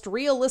the most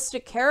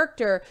realistic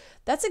character,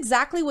 that's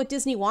exactly what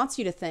Disney wants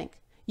you to think.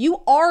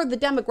 You are the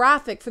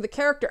demographic for the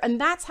character, and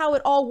that's how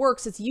it all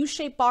works. It's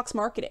U-shaped box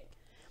marketing.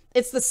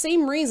 It's the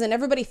same reason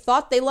everybody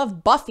thought they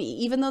loved Buffy,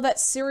 even though that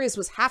series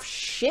was half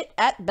shit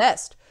at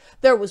best.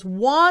 There was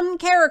one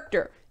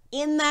character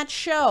in that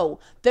show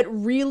that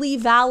really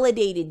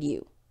validated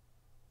you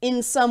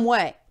in some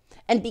way.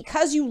 And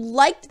because you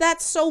liked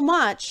that so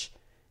much,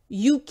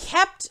 you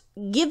kept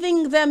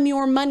giving them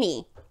your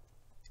money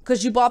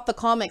because you bought the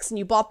comics and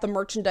you bought the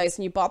merchandise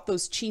and you bought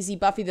those cheesy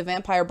Buffy the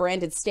Vampire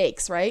branded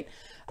steaks, right?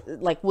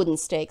 Like wooden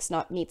steaks,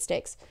 not meat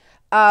steaks.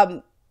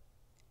 But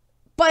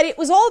it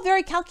was all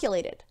very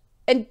calculated.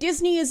 And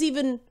Disney is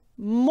even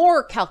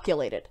more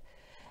calculated.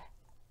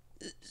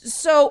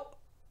 So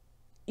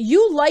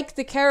you like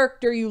the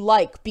character you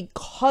like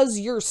because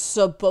you're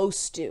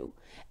supposed to.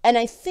 And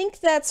I think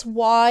that's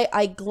why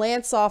I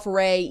glance off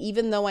Rey,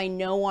 even though I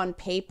know on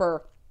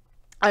paper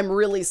I'm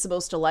really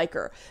supposed to like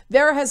her.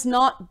 There has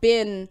not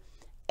been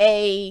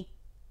a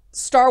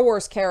Star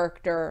Wars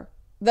character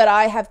that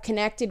I have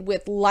connected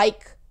with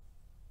like,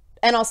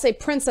 and I'll say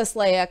Princess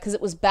Leia because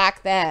it was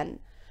back then,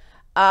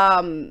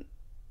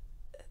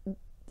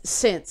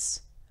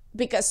 since.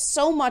 Because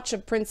so much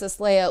of Princess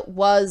Leia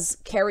was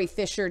Carrie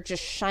Fisher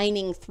just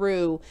shining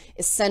through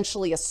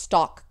essentially a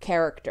stock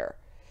character.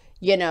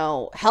 You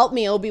know, help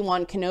me,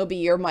 Obi-Wan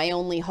Kenobi, you're my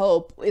only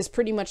hope, is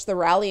pretty much the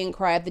rallying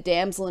cry of the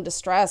damsel in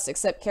distress,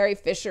 except Carrie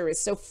Fisher is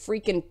so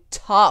freaking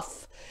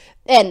tough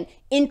and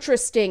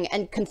interesting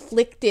and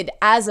conflicted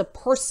as a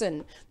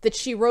person that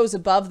she rose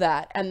above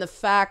that. And the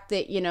fact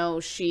that, you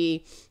know,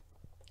 she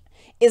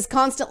is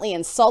constantly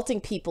insulting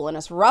people and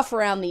is rough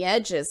around the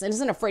edges and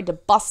isn't afraid to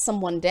bust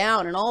someone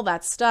down and all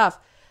that stuff.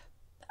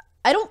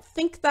 I don't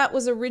think that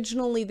was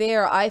originally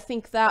there. I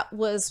think that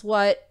was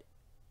what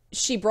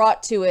she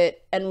brought to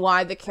it and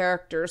why the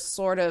character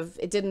sort of,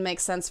 it didn't make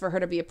sense for her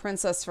to be a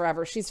princess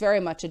forever. She's very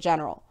much a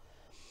general.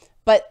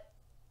 But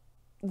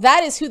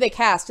that is who they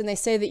cast. And they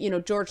say that, you know,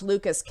 George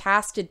Lucas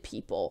casted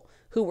people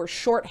who were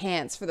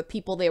shorthands for the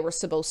people they were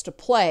supposed to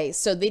play.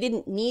 So they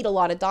didn't need a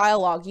lot of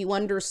dialogue. You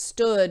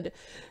understood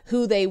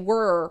who they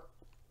were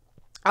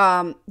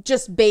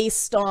just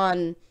based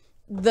on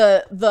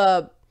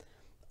the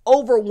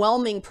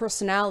overwhelming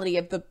personality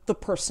of the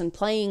person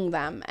playing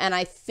them. And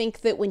I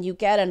think that when you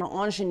get an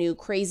ingenue,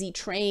 crazy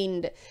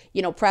trained,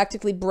 you know,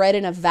 practically bred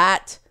in a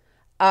vat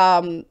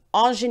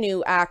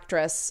ingenue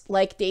actress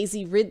like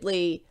Daisy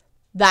Ridley,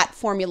 that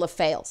formula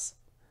fails.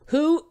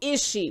 Who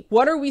is she?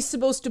 What are we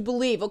supposed to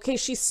believe? Okay,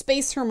 she's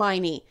Space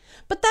Hermione.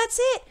 But that's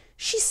it.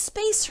 She's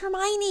Space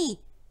Hermione.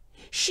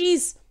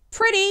 She's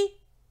pretty,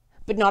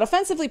 but not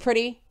offensively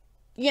pretty.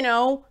 You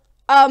know,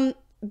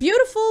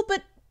 beautiful,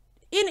 but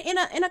in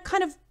a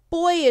kind of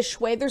boyish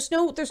way. There's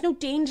no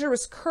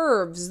dangerous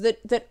curves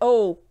that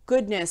oh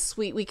goodness,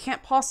 we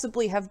can't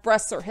possibly have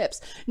breasts or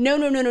hips.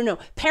 No.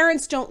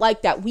 Parents don't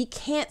like that. We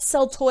can't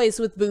sell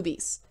toys with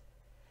boobies.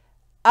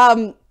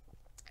 And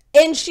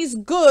she's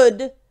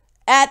good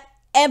at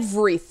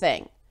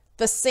everything,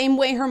 the same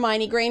way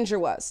Hermione Granger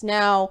was.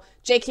 Now,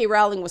 J.K.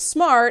 Rowling was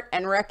smart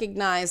and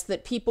recognized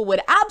that people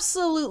would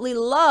absolutely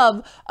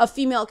love a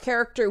female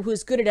character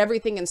who's good at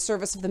everything in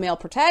service of the male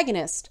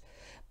protagonist.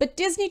 But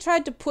Disney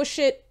tried to push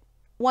it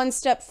one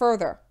step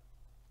further.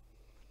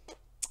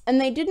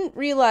 And they didn't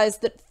realize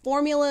that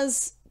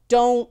formulas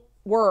don't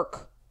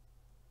work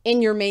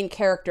in your main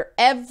character.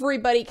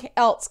 Everybody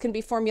else can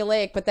be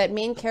formulaic, but that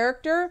main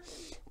character,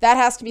 that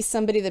has to be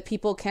somebody that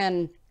people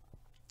can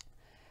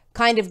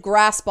kind of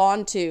grasp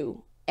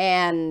onto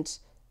and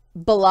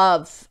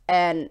beloved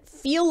and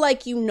feel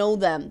like you know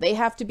them. They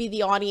have to be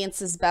the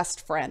audience's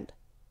best friend.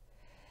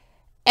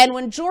 And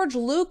when George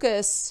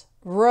Lucas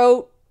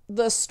wrote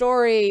the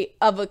story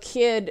of a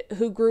kid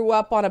who grew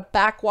up on a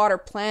backwater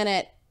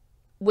planet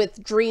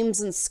with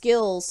dreams and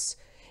skills,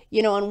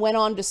 you know, and went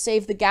on to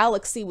save the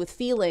galaxy with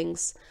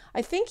feelings,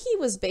 I think he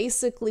was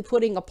basically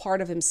putting a part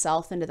of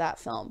himself into that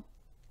film.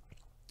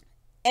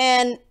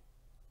 And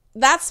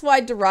that's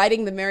why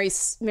deriding the Mary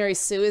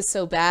Sue is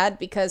so bad,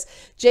 because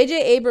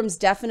J.J. Abrams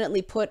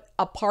definitely put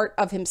a part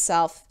of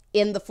himself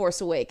in The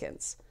Force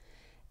Awakens.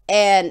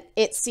 And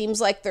it seems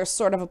like there's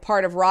sort of a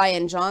part of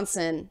Rian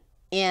Johnson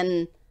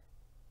in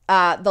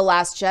The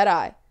Last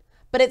Jedi.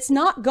 but it's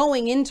not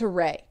going into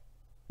Rey.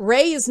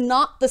 Rey is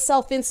not the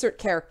self-insert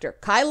character.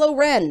 Kylo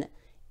Ren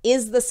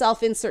is the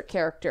self-insert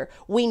character.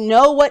 We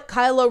know what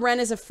Kylo Ren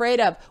is afraid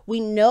of. We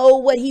know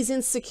what he's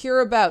insecure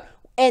about.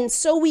 And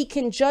so we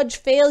can judge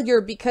failure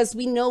because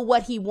we know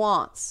what he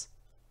wants.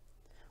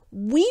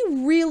 We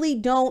really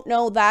don't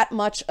know that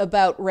much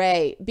about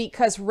Rey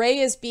because Rey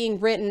is being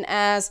written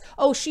as,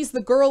 oh, she's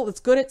the girl that's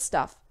good at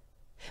stuff.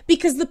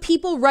 Because the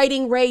people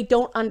writing Rey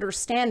don't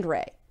understand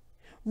Rey.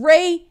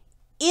 Rey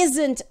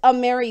isn't a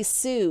Mary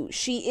Sue.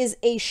 She is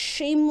a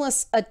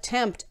shameless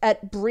attempt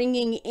at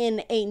bringing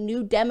in a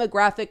new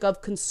demographic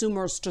of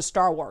consumers to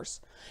Star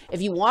Wars.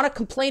 If you want to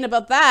complain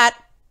about that,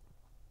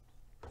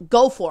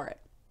 go for it.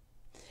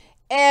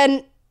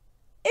 And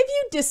if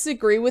you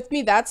disagree with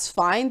me, that's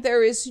fine.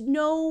 There is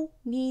no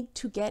need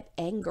to get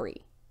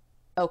angry.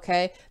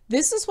 Okay?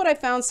 This is what I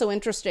found so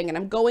interesting, and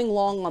I'm going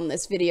long on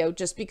this video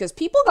just because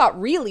people got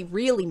really,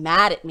 really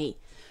mad at me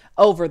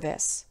over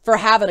this for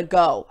having a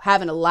go,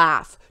 having a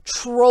laugh,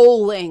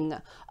 trolling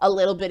a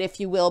little bit, if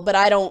you will. But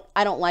I don't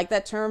like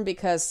that term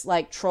because,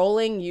 like,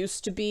 trolling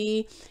used to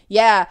be,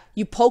 yeah,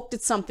 you poked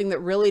at something that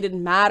really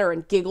didn't matter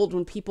and giggled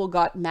when people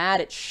got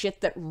mad at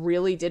shit that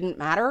really didn't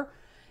matter.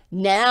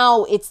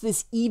 Now it's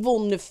this evil,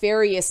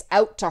 nefarious,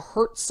 out to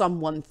hurt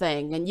someone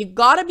thing. And you've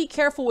got to be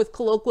careful with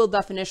colloquial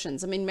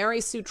definitions. I mean,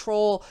 Mary Sue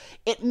troll,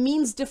 it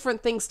means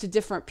different things to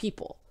different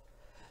people.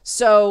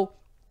 So,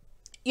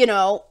 you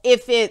know,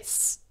 if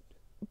it's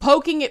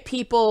poking at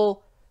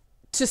people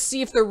to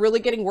see if they're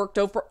really getting worked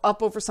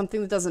up over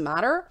something that doesn't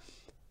matter,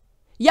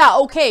 yeah,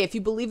 okay, if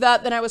you believe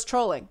that, then I was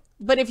trolling.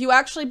 But if you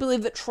actually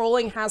believe that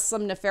trolling has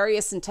some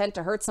nefarious intent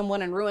to hurt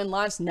someone and ruin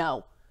lives,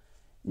 no.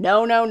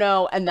 No, no,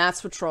 no. And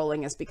that's what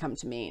trolling has become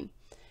to mean.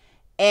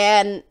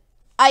 And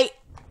I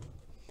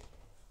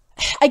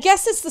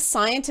guess it's the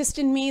scientist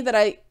in me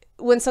that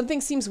when something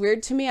seems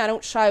weird to me, I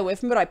don't shy away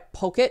from it. I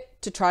poke it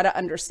to try to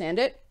understand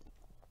it.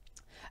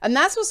 And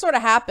that's what sort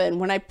of happened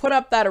when I put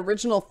up that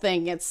original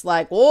thing. It's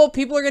like, oh,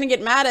 people are going to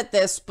get mad at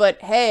this,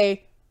 but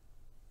hey,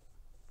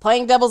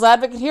 playing devil's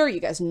advocate here.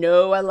 You guys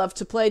know I love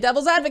to play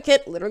devil's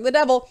advocate, literally the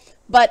devil.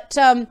 But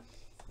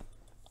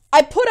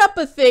I put up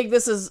a thing.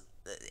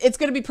 It's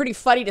going to be pretty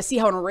funny to see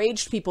how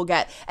enraged people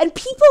get. And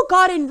people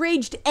got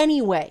enraged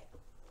anyway.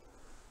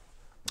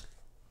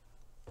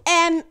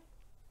 And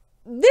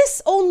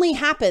this only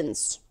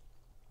happens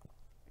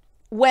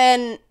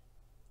when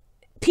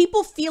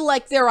people feel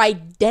like their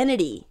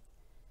identity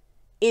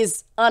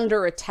is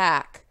under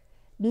attack.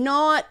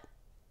 Not,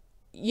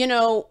 you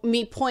know,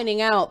 me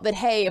pointing out that,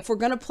 hey, if we're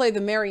going to play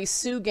the Mary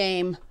Sue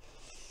game,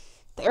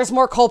 there's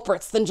more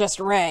culprits than just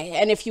Rey.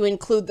 And if you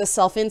include the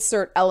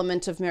self-insert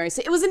element of Mary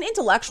Sue, it was an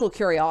intellectual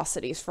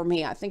curiosity for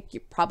me. I think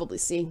you're probably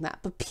seeing that.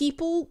 But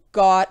people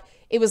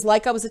it was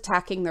like I was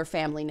attacking their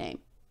family name.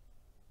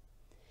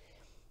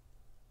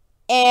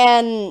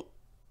 And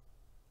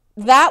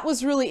that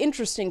was really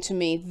interesting to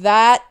me.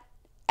 That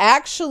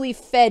actually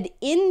fed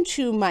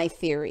into my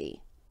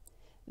theory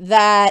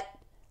that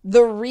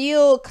the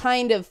real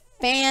kind of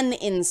fan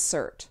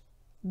insert,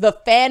 the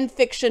fan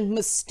fiction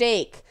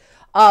mistake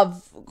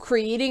of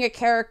creating a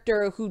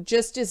character who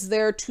just is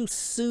there to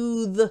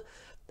soothe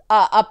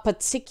a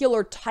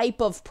particular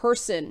type of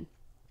person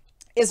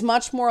is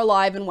much more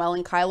alive and well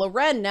in Kylo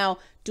Ren. Now,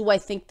 do I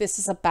think this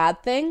is a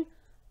bad thing?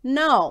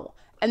 No.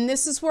 And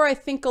this is where I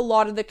think a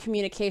lot of the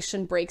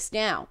communication breaks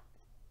down.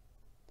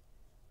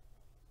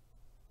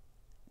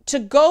 To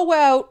go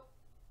out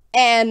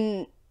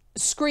and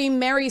scream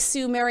Mary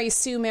Sue, Mary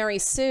Sue, Mary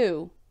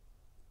Sue,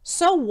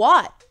 so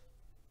what?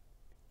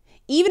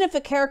 Even if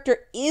a character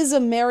is a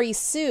Mary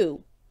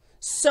Sue,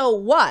 so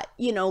what?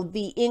 You know,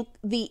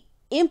 the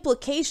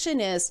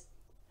implication is,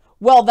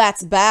 well,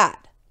 that's bad.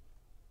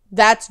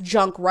 That's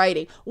junk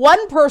writing.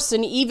 One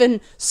person even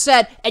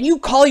said, and you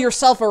call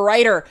yourself a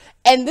writer.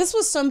 And this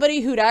was somebody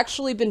who'd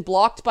actually been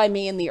blocked by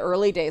me in the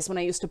early days when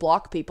I used to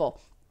block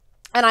people.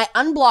 And I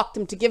unblocked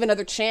him to give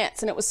another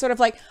chance. And it was sort of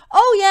like,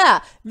 oh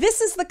yeah, this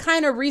is the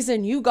kind of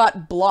reason you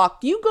got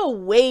blocked. You go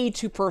way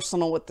too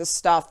personal with this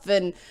stuff.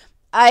 And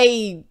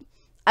I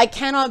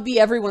cannot be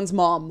everyone's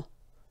mom.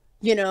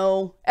 You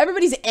know,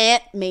 everybody's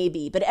aunt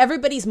maybe, but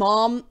everybody's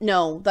mom,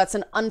 no, that's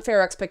an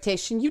unfair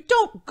expectation. You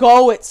don't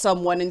go at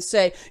someone and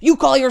say, you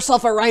call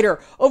yourself a writer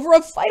over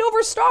a fight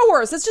over Star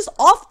Wars. That's just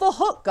off the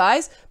hook,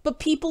 guys. But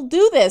people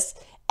do this.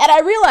 And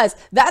I realize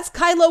that's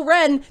Kylo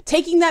Ren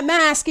taking that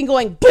mask and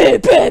going, bah,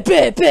 bah,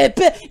 bah, bah,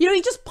 bah. You know,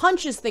 he just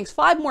punches things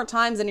 5 more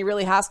times than he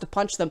really has to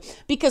punch them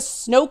because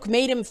Snoke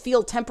made him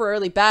feel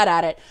temporarily bad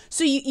at it.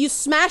 So you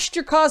smashed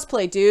your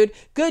cosplay, dude.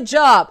 Good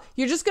job.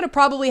 You're just going to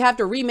probably have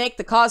to remake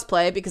the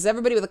cosplay because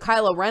everybody with a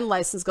Kylo Ren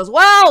license goes,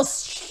 well,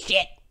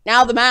 shit.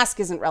 Now the mask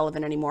isn't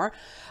relevant anymore.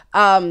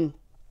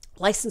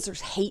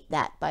 Licensors hate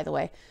that, by the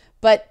way.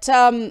 But,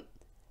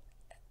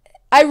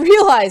 I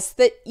realized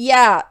that,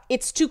 yeah,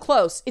 it's too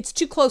close. It's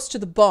too close to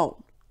the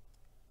bone.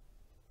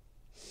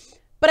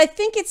 But I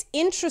think it's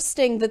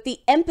interesting that the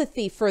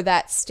empathy for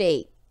that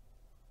state,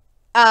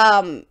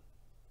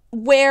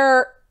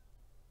 where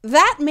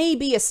that may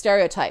be a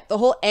stereotype. The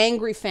whole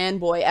angry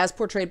fanboy as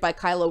portrayed by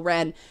Kylo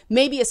Ren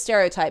may be a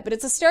stereotype, but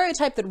it's a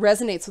stereotype that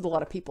resonates with a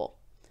lot of people.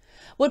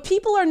 What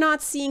people are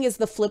not seeing is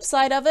the flip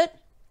side of it,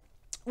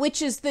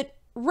 which is that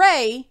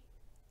Rey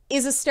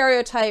is a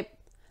stereotype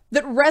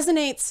that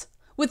resonates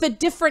with a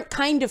different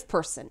kind of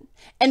person.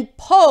 And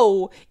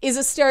Poe is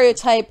a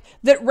stereotype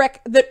that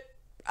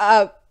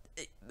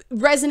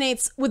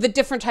resonates with a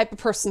different type of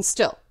person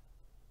still.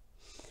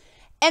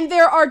 And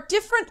there are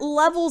different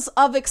levels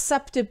of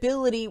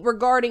acceptability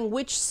regarding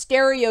which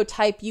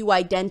stereotype you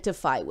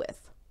identify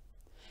with.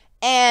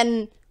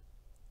 And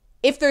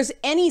if there's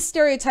any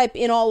stereotype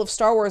in all of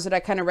Star Wars that I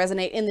kind of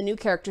resonate in the new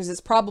characters,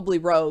 it's probably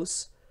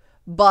Rose.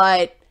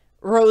 But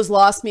Rose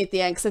lost me at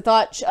the end because I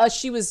thought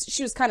she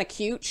was kind of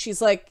cute.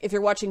 She's like, if you're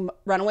watching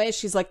Runaways,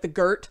 she's like the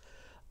Gert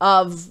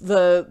of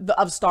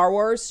of Star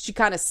Wars. She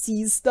kind of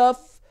sees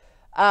stuff.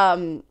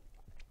 But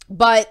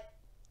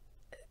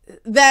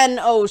then,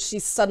 oh,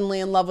 she's suddenly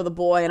in love with a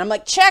boy. And I'm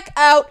like, check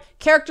out,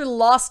 character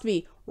lost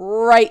me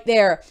right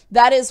there.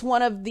 That is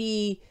one of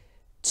the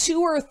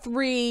 2 or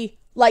 3,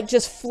 like,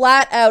 just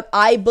flat out,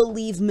 I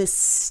believe,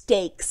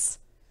 mistakes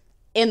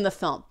in the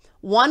film.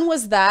 One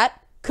was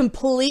that,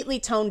 completely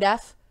tone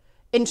deaf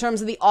in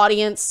terms of the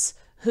audience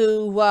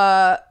who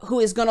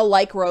is going to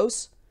like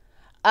Rose.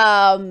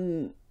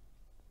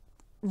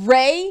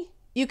 Rey,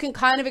 you can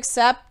kind of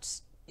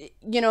accept,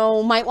 you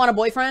know, might want a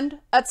boyfriend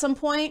at some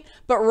point,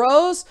 but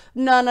Rose,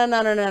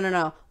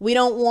 no. We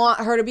don't want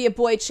her to be a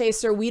boy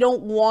chaser. We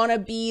don't want to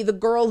be the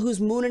girl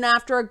who's mooning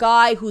after a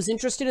guy who's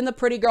interested in the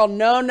pretty girl.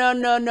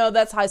 No.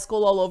 That's high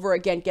school all over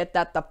again. Get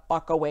that the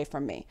fuck away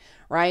from me,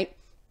 right?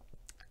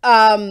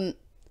 I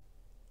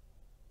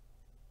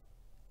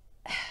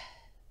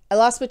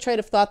lost my train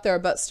of thought there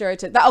about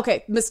stereotype.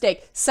 Okay,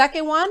 mistake.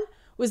 Second one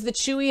was the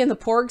Chewie and the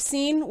Porg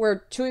scene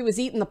where Chewie was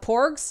eating the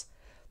Porgs.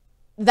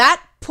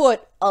 That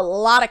put a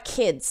lot of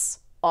kids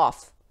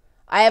off.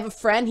 I have a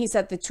friend, he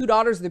said the 2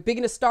 daughters, they're big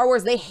into Star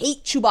Wars. They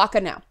hate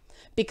Chewbacca now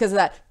because of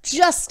that.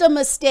 Just a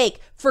mistake.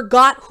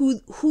 Forgot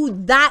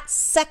who that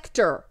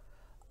sector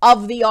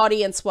of the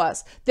audience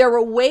was. There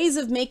were ways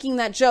of making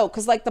that joke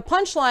because, like, the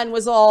punchline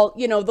was all,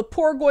 you know, the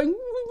Porg going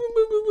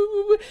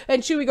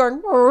and Chewie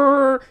going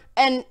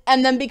and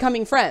then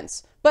becoming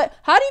friends. But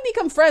how do you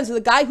become friends with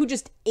a guy who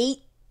just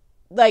ate,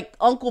 like,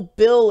 Uncle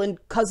Bill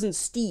and Cousin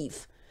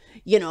Steve?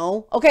 You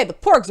know, okay, the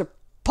Porgs are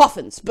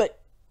puffins, but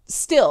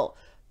still,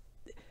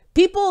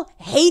 people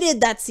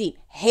hated that scene,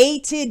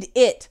 hated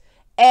it.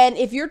 And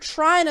if you're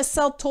trying to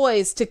sell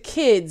toys to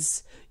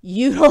kids,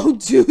 you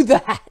don't do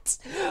that,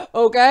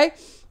 okay?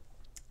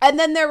 And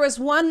then there was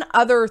one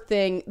other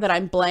thing that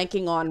I'm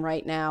blanking on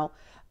right now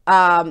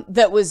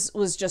that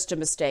was just a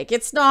mistake.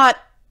 It's not,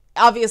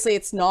 obviously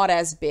it's not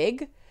as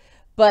big,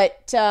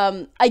 but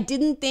I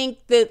didn't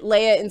think that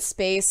Leia in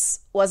space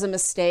was a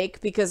mistake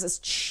because as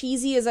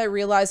cheesy as I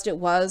realized it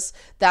was,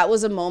 that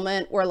was a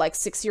moment where, like,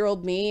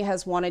 6-year-old me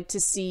has wanted to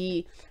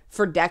see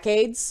for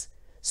decades.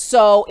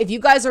 So if you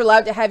guys are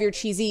allowed to have your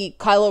cheesy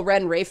Kylo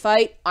Ren Rey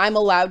fight, I'm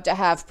allowed to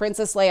have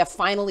Princess Leia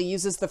finally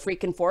uses the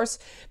freaking Force,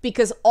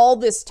 because all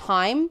this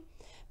time,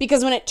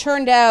 because when it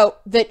turned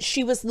out that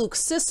she was Luke's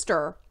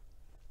sister,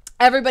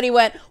 everybody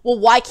went, well,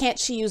 why can't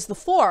she use the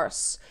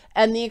Force?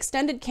 And the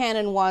extended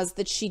canon was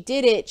that she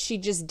did it. She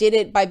just did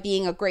it by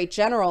being a great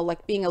general,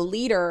 like being a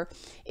leader,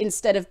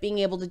 instead of being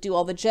able to do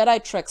all the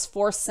Jedi tricks.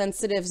 Force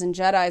sensitives and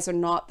Jedis are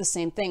not the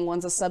same thing.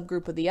 One's a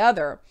subgroup of the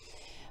other.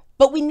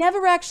 But we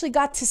never actually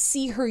got to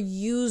see her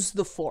use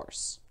the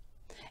Force.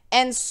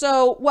 And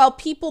so while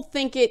people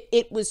think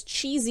it was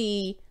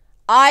cheesy,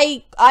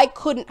 I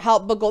couldn't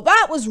help but go,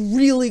 that was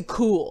really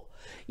cool.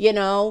 You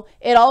know,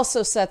 it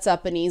also sets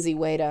up an easy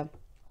way to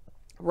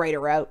write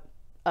her out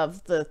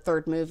of the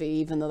 3rd movie,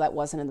 even though that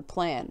wasn't in the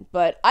plan.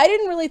 But I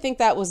didn't really think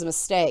that was a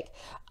mistake.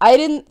 I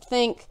didn't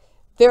think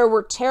there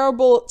were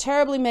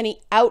terribly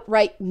many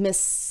outright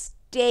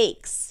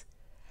mistakes.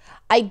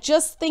 I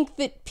just think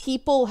that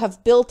people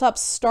have built up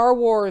Star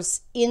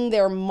Wars in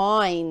their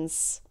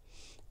minds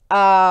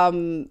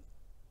in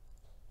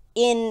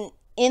the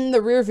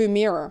rearview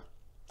mirror.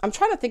 I'm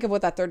trying to think of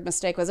what that 3rd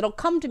mistake was. It'll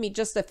come to me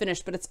just as I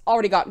finish, but it's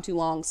already gotten too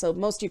long, so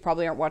most of you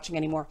probably aren't watching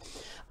anymore.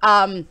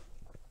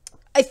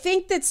 I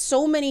think that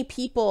so many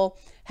people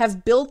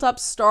have built up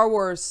Star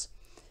Wars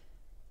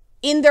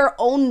in their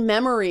own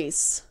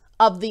memories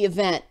of the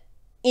event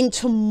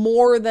into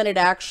more than it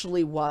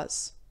actually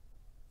was.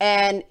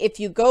 And if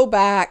you go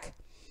back,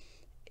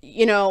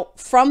 you know,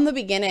 from the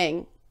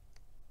beginning,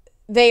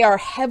 they are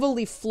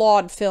heavily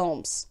flawed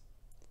films,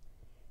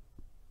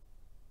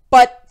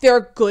 but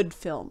they're good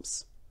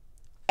films.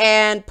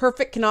 And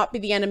perfect cannot be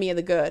the enemy of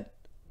the good.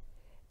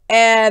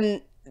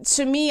 And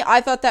to me,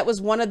 I thought that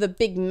was one of the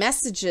big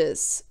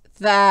messages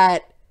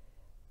that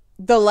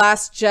The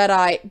Last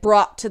Jedi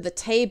brought to the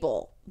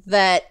table,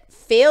 that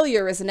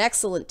failure is an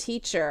excellent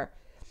teacher.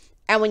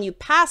 And when you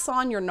pass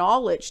on your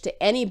knowledge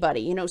to anybody,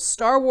 you know,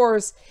 Star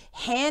Wars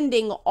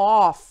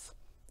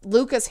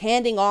Lucas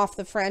handing off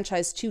the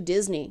franchise to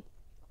Disney,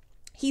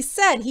 he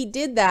said he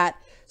did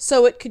that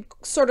so it could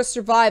sort of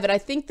survive. And I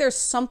think there's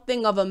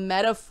something of a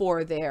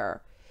metaphor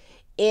there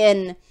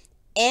in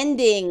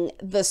ending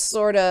the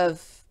sort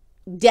of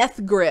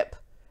death grip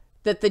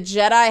that the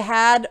Jedi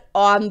had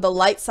on the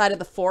light side of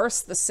the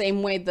Force, the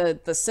same way the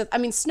Sith. I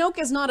mean, Snoke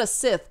is not a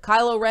Sith.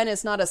 Kylo Ren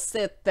is not a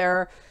Sith.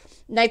 They're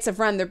Knights of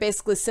Ren. They're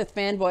basically Sith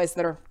fanboys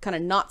that are kind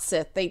of not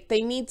Sith. They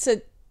need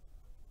to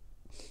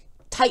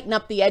tighten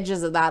up the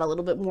edges of that a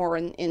little bit more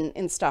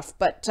in stuff.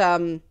 But,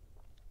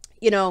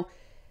 you know,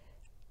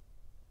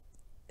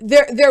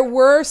 there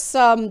were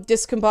some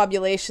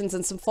discombobulations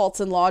and some faults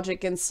in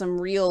logic and some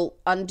real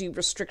undue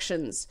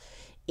restrictions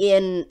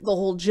in the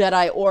whole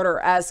Jedi Order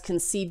as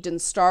conceived in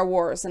Star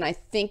Wars. And I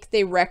think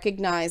they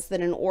recognize that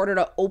in order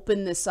to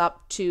open this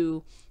up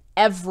to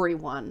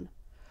everyone,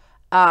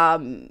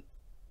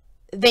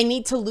 they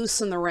need to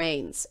loosen the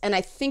reins. And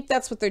I think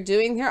that's what they're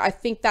doing here. I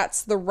think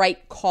that's the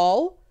right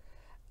call.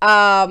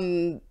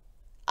 I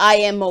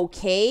am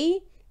okay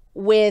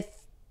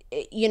with,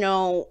 you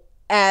know,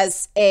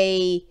 as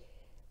a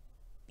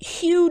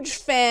huge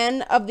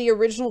fan of the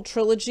original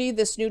trilogy,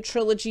 this new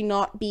trilogy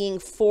not being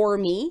for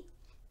me.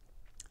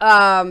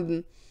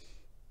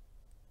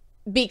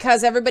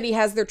 Because everybody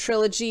has their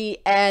trilogy,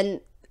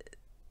 and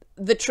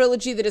the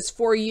trilogy that is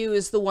for you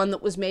is the one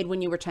that was made when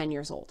you were 10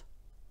 years old.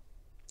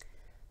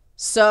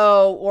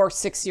 So, or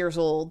 6 years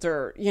old,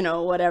 or, you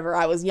know, whatever.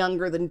 I was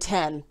younger than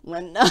 10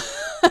 when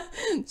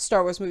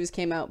Star Wars movies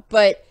came out.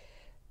 But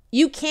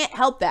you can't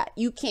help that.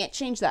 You can't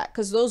change that,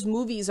 because those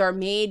movies are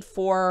made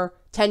for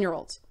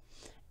 10-year-olds.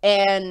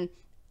 And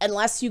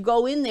unless you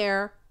go in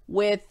there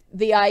with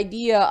the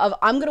idea of,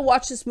 I'm going to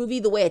watch this movie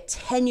the way a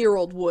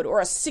 10-year-old would, or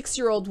a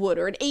 6-year-old would,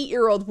 or an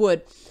 8-year-old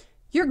would,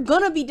 you're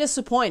going to be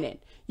disappointed.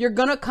 You're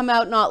going to come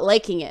out not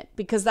liking it,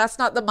 because that's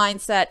not the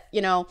mindset,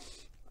 you know.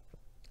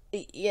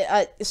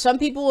 Some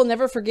people will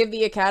never forgive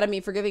the Academy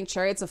for giving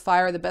Chariots of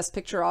Fire the Best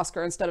Picture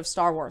Oscar instead of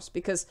Star Wars,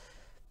 because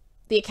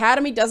the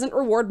Academy doesn't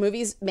reward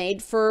movies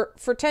made for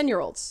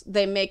 10-year-olds.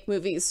 They make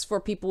movies for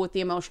people with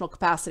the emotional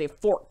capacity of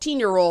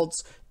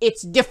 14-year-olds.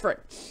 It's different.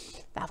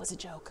 That was a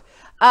joke.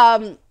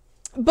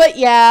 But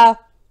yeah,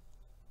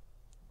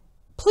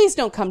 please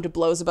don't come to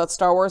blows about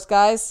Star Wars,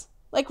 guys.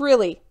 Like,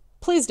 really,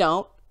 please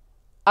don't.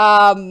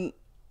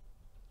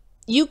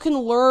 You can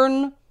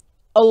learn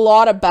a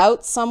lot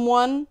about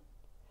someone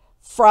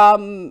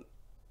from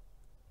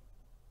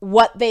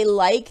what they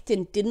liked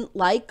and didn't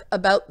like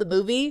about the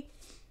movie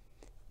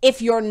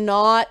if you're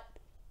not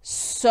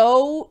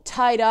so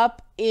tied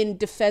up in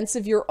defense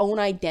of your own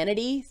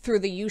identity through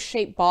the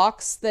U-shaped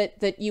box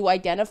that you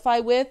identify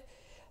with,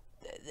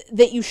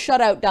 that you shut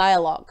out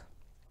dialogue.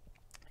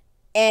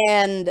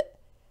 And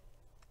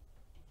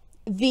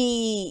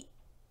the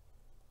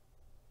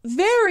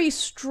very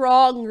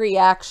strong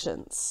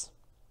reactions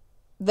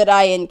that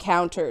I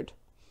encountered,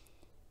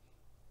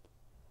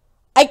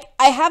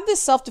 I have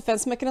this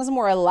self-defense mechanism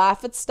where I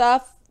laugh at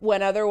stuff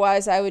when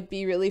otherwise I would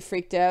be really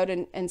freaked out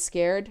and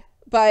scared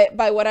by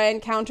what I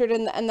encountered.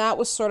 And that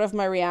was sort of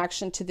my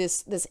reaction to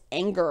this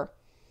anger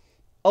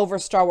over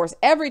Star Wars.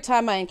 Every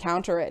time I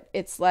encounter it,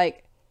 it's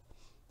like,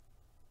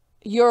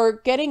 you're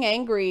getting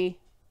angry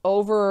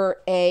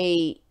over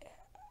a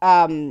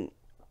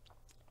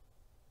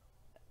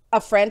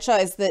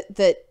franchise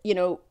that, you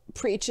know,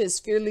 preaches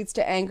fear leads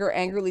to anger,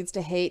 anger leads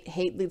to hate,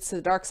 hate leads to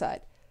the dark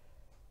side.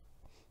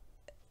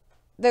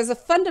 There's a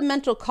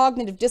fundamental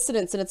cognitive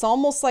dissonance, and it's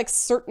almost like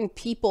certain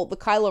people, the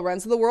Kylo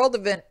Rens of the world,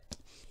 have been...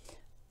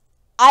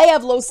 I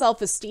have low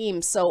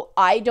self-esteem, so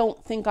I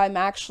don't think I'm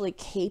actually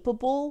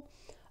capable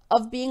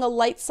of being a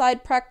light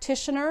side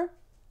practitioner.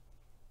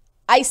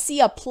 I see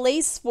a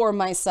place for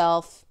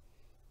myself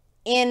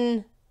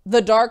in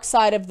the dark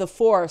side of the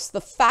Force.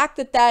 The fact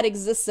that that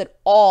exists at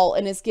all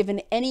and is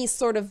given any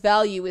sort of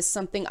value is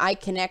something I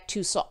connect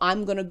to, so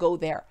I'm going to go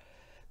there.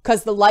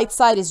 Because the light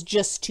side is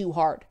just too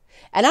hard.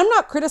 And I'm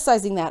not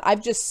criticizing that.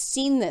 I've just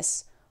seen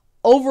this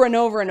over and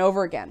over and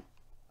over again.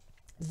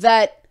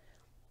 That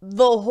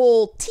the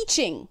whole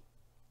teaching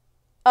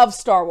of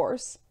Star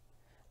Wars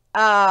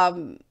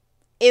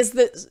is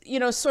that, you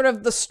know, sort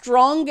of the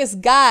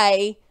strongest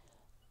guy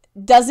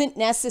doesn't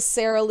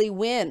necessarily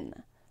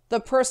win. The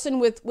person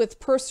with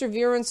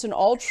perseverance and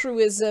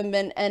altruism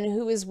and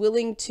who is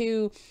willing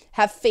to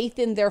have faith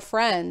in their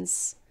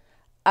friends,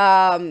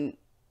 they're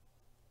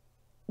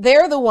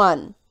the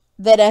one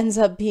that ends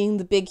up being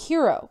the big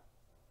hero.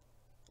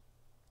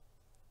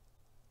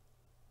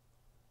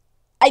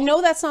 I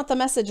know that's not the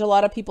message a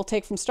lot of people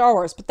take from Star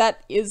Wars, but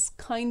that is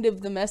kind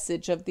of the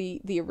message of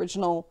the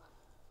original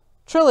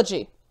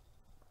trilogy.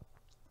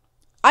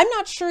 I'm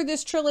not sure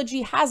this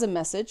trilogy has a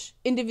message.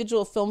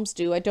 Individual films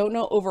do. I don't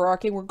know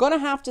overarching. We're going to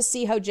have to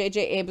see how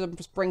J.J.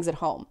 Abrams brings it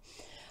home.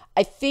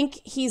 I think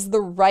he's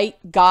the right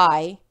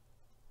guy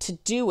to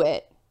do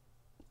it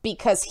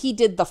because he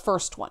did the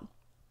first one.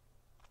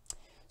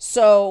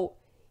 So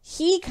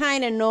he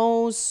kind of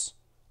knows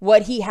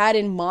what he had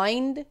in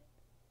mind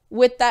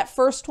with that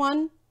first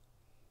one.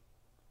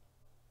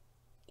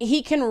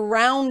 He can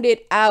round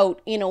it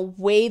out in a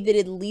way that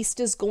at least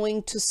is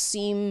going to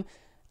seem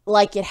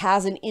like it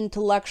has an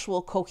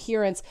intellectual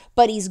coherence,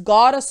 but he's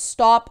got to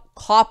stop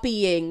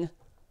copying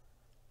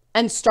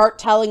and start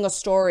telling a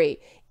story.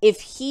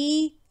 If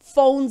he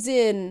phones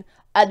in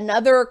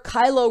another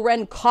Kylo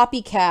Ren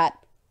copycat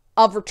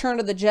of Return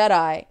of the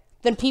Jedi,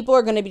 then people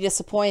are going to be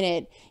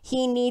disappointed.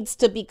 He needs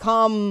to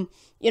become,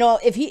 you know,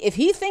 if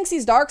he thinks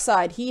he's dark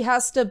side, he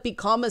has to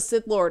become a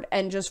Sith Lord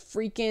and just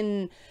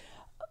freaking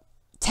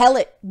tell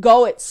it,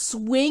 go it,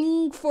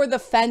 swing for the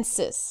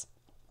fences.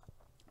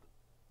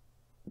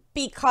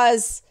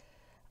 Because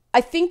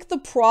I think the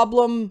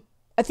thing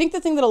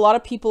that a lot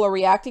of people are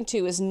reacting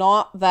to is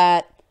not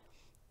that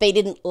they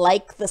didn't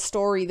like the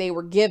story they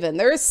were given.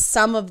 There is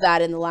some of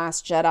that in The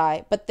Last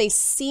Jedi, but they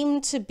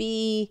seem to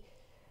be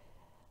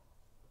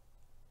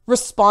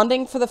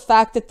responding for the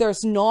fact that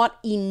there's not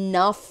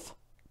enough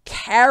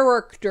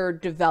character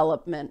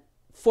development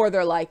for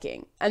their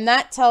liking. And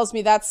that tells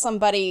me that's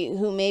somebody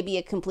who may be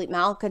a complete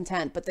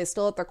malcontent, but they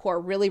still at their core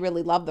really,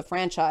 really love the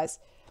franchise.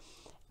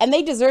 And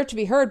they deserve to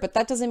be heard, but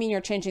that doesn't mean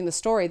you're changing the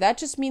story. That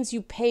just means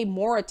you pay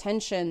more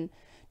attention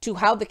to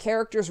how the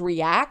characters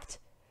react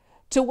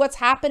to what's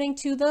happening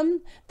to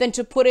them than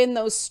to put in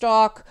those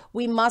stock,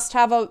 we must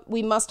have a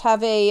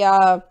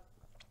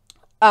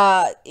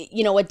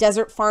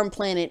desert farm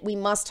planet. We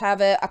must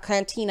have a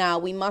cantina.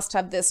 We must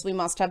have this. We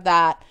must have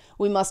that.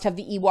 We must have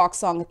the Ewok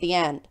song at the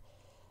end.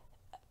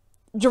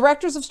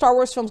 Directors of Star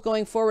Wars films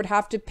going forward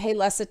have to pay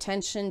less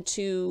attention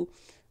to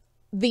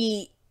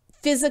the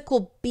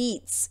physical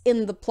beats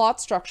in the plot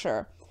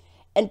structure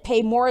and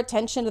pay more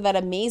attention to that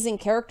amazing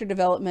character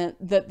development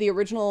that the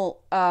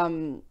original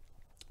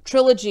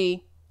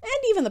trilogy and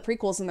even the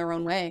prequels in their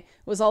own way, it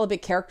was all a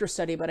big character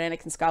study about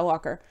Anakin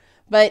Skywalker.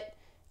 But,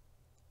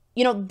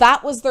 you know,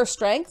 that was their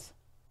strength.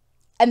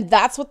 And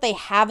that's what they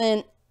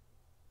haven't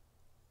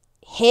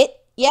hit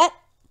yet.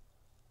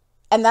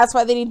 And that's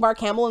why they need Mark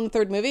Hamill in the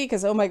third movie.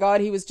 Because, oh my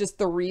God, he was just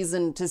the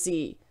reason to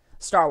see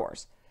Star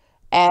Wars.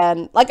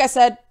 And like I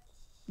said,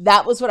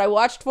 that was what I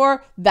watched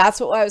for. That's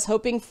what I was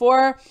hoping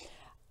for.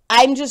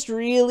 I'm just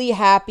really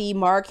happy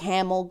Mark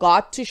Hamill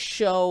got to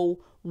show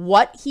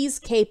what he's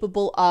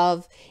capable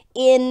of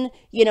in,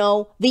 you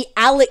know, the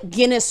Alec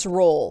Guinness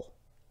role.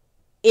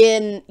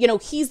 In, you know,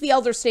 he's the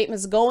elder statesman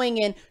going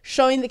in,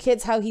 showing the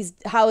kids how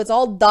it's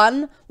all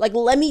done. Like,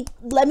 let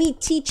me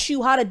teach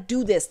you how to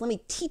do this. Let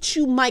me teach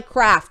you my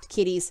craft,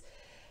 kiddies.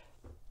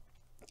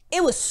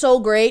 It was so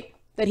great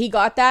that he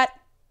got that.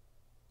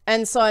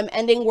 And so I'm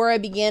ending where I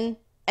begin.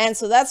 And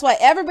so that's why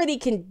everybody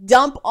can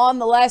dump on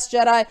The Last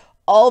Jedi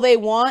all they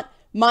want.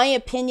 My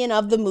opinion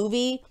of the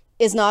movie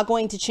is not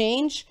going to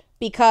change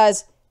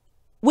because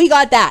we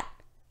got that.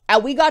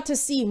 And we got to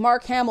see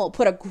Mark Hamill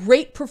put a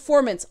great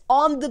performance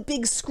on the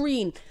big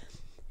screen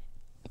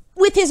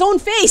with his own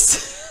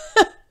face.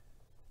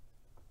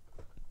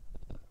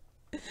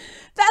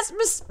 That's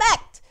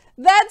respect.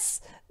 That's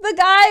the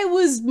guy who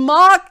was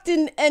mocked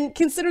and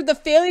considered the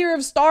failure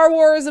of Star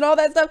Wars and all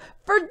that stuff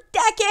for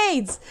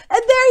decades.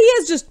 And there he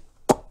is just,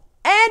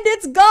 and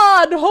it's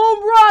gone, home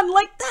run,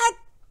 like that.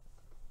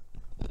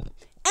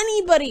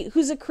 Anybody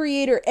who's a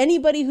creator,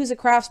 anybody who's a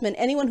craftsman,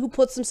 anyone who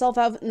puts himself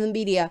out in the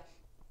media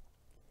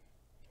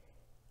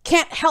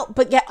can't help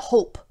but get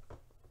hope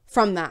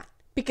from that,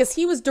 because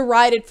he was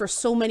derided for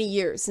so many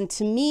years. And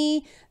to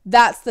me,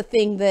 that's the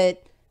thing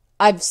that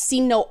I've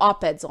seen no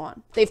op-eds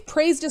on. They've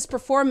praised his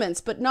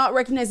performance, but not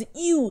recognizing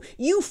you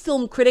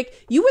film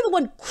critic, you were the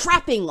one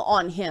crapping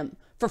on him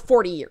for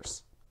 40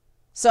 years.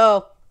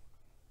 So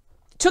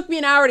it took me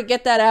an hour to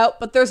get that out,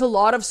 but there's a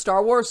lot of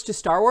Star Wars to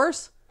Star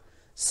Wars.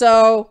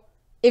 So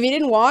if you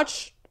didn't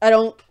watch, I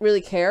don't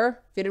really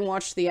care if you didn't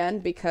watch the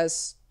end,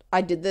 because I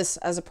did this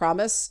as a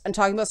promise, and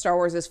talking about Star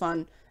Wars is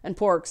fun. And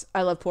porks,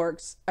 I love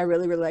porks. I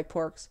really, really like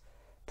porks.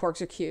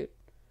 Porks are cute.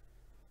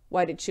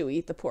 Why did Chewie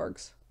eat the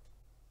porks?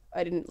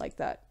 I didn't like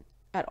that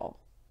at all.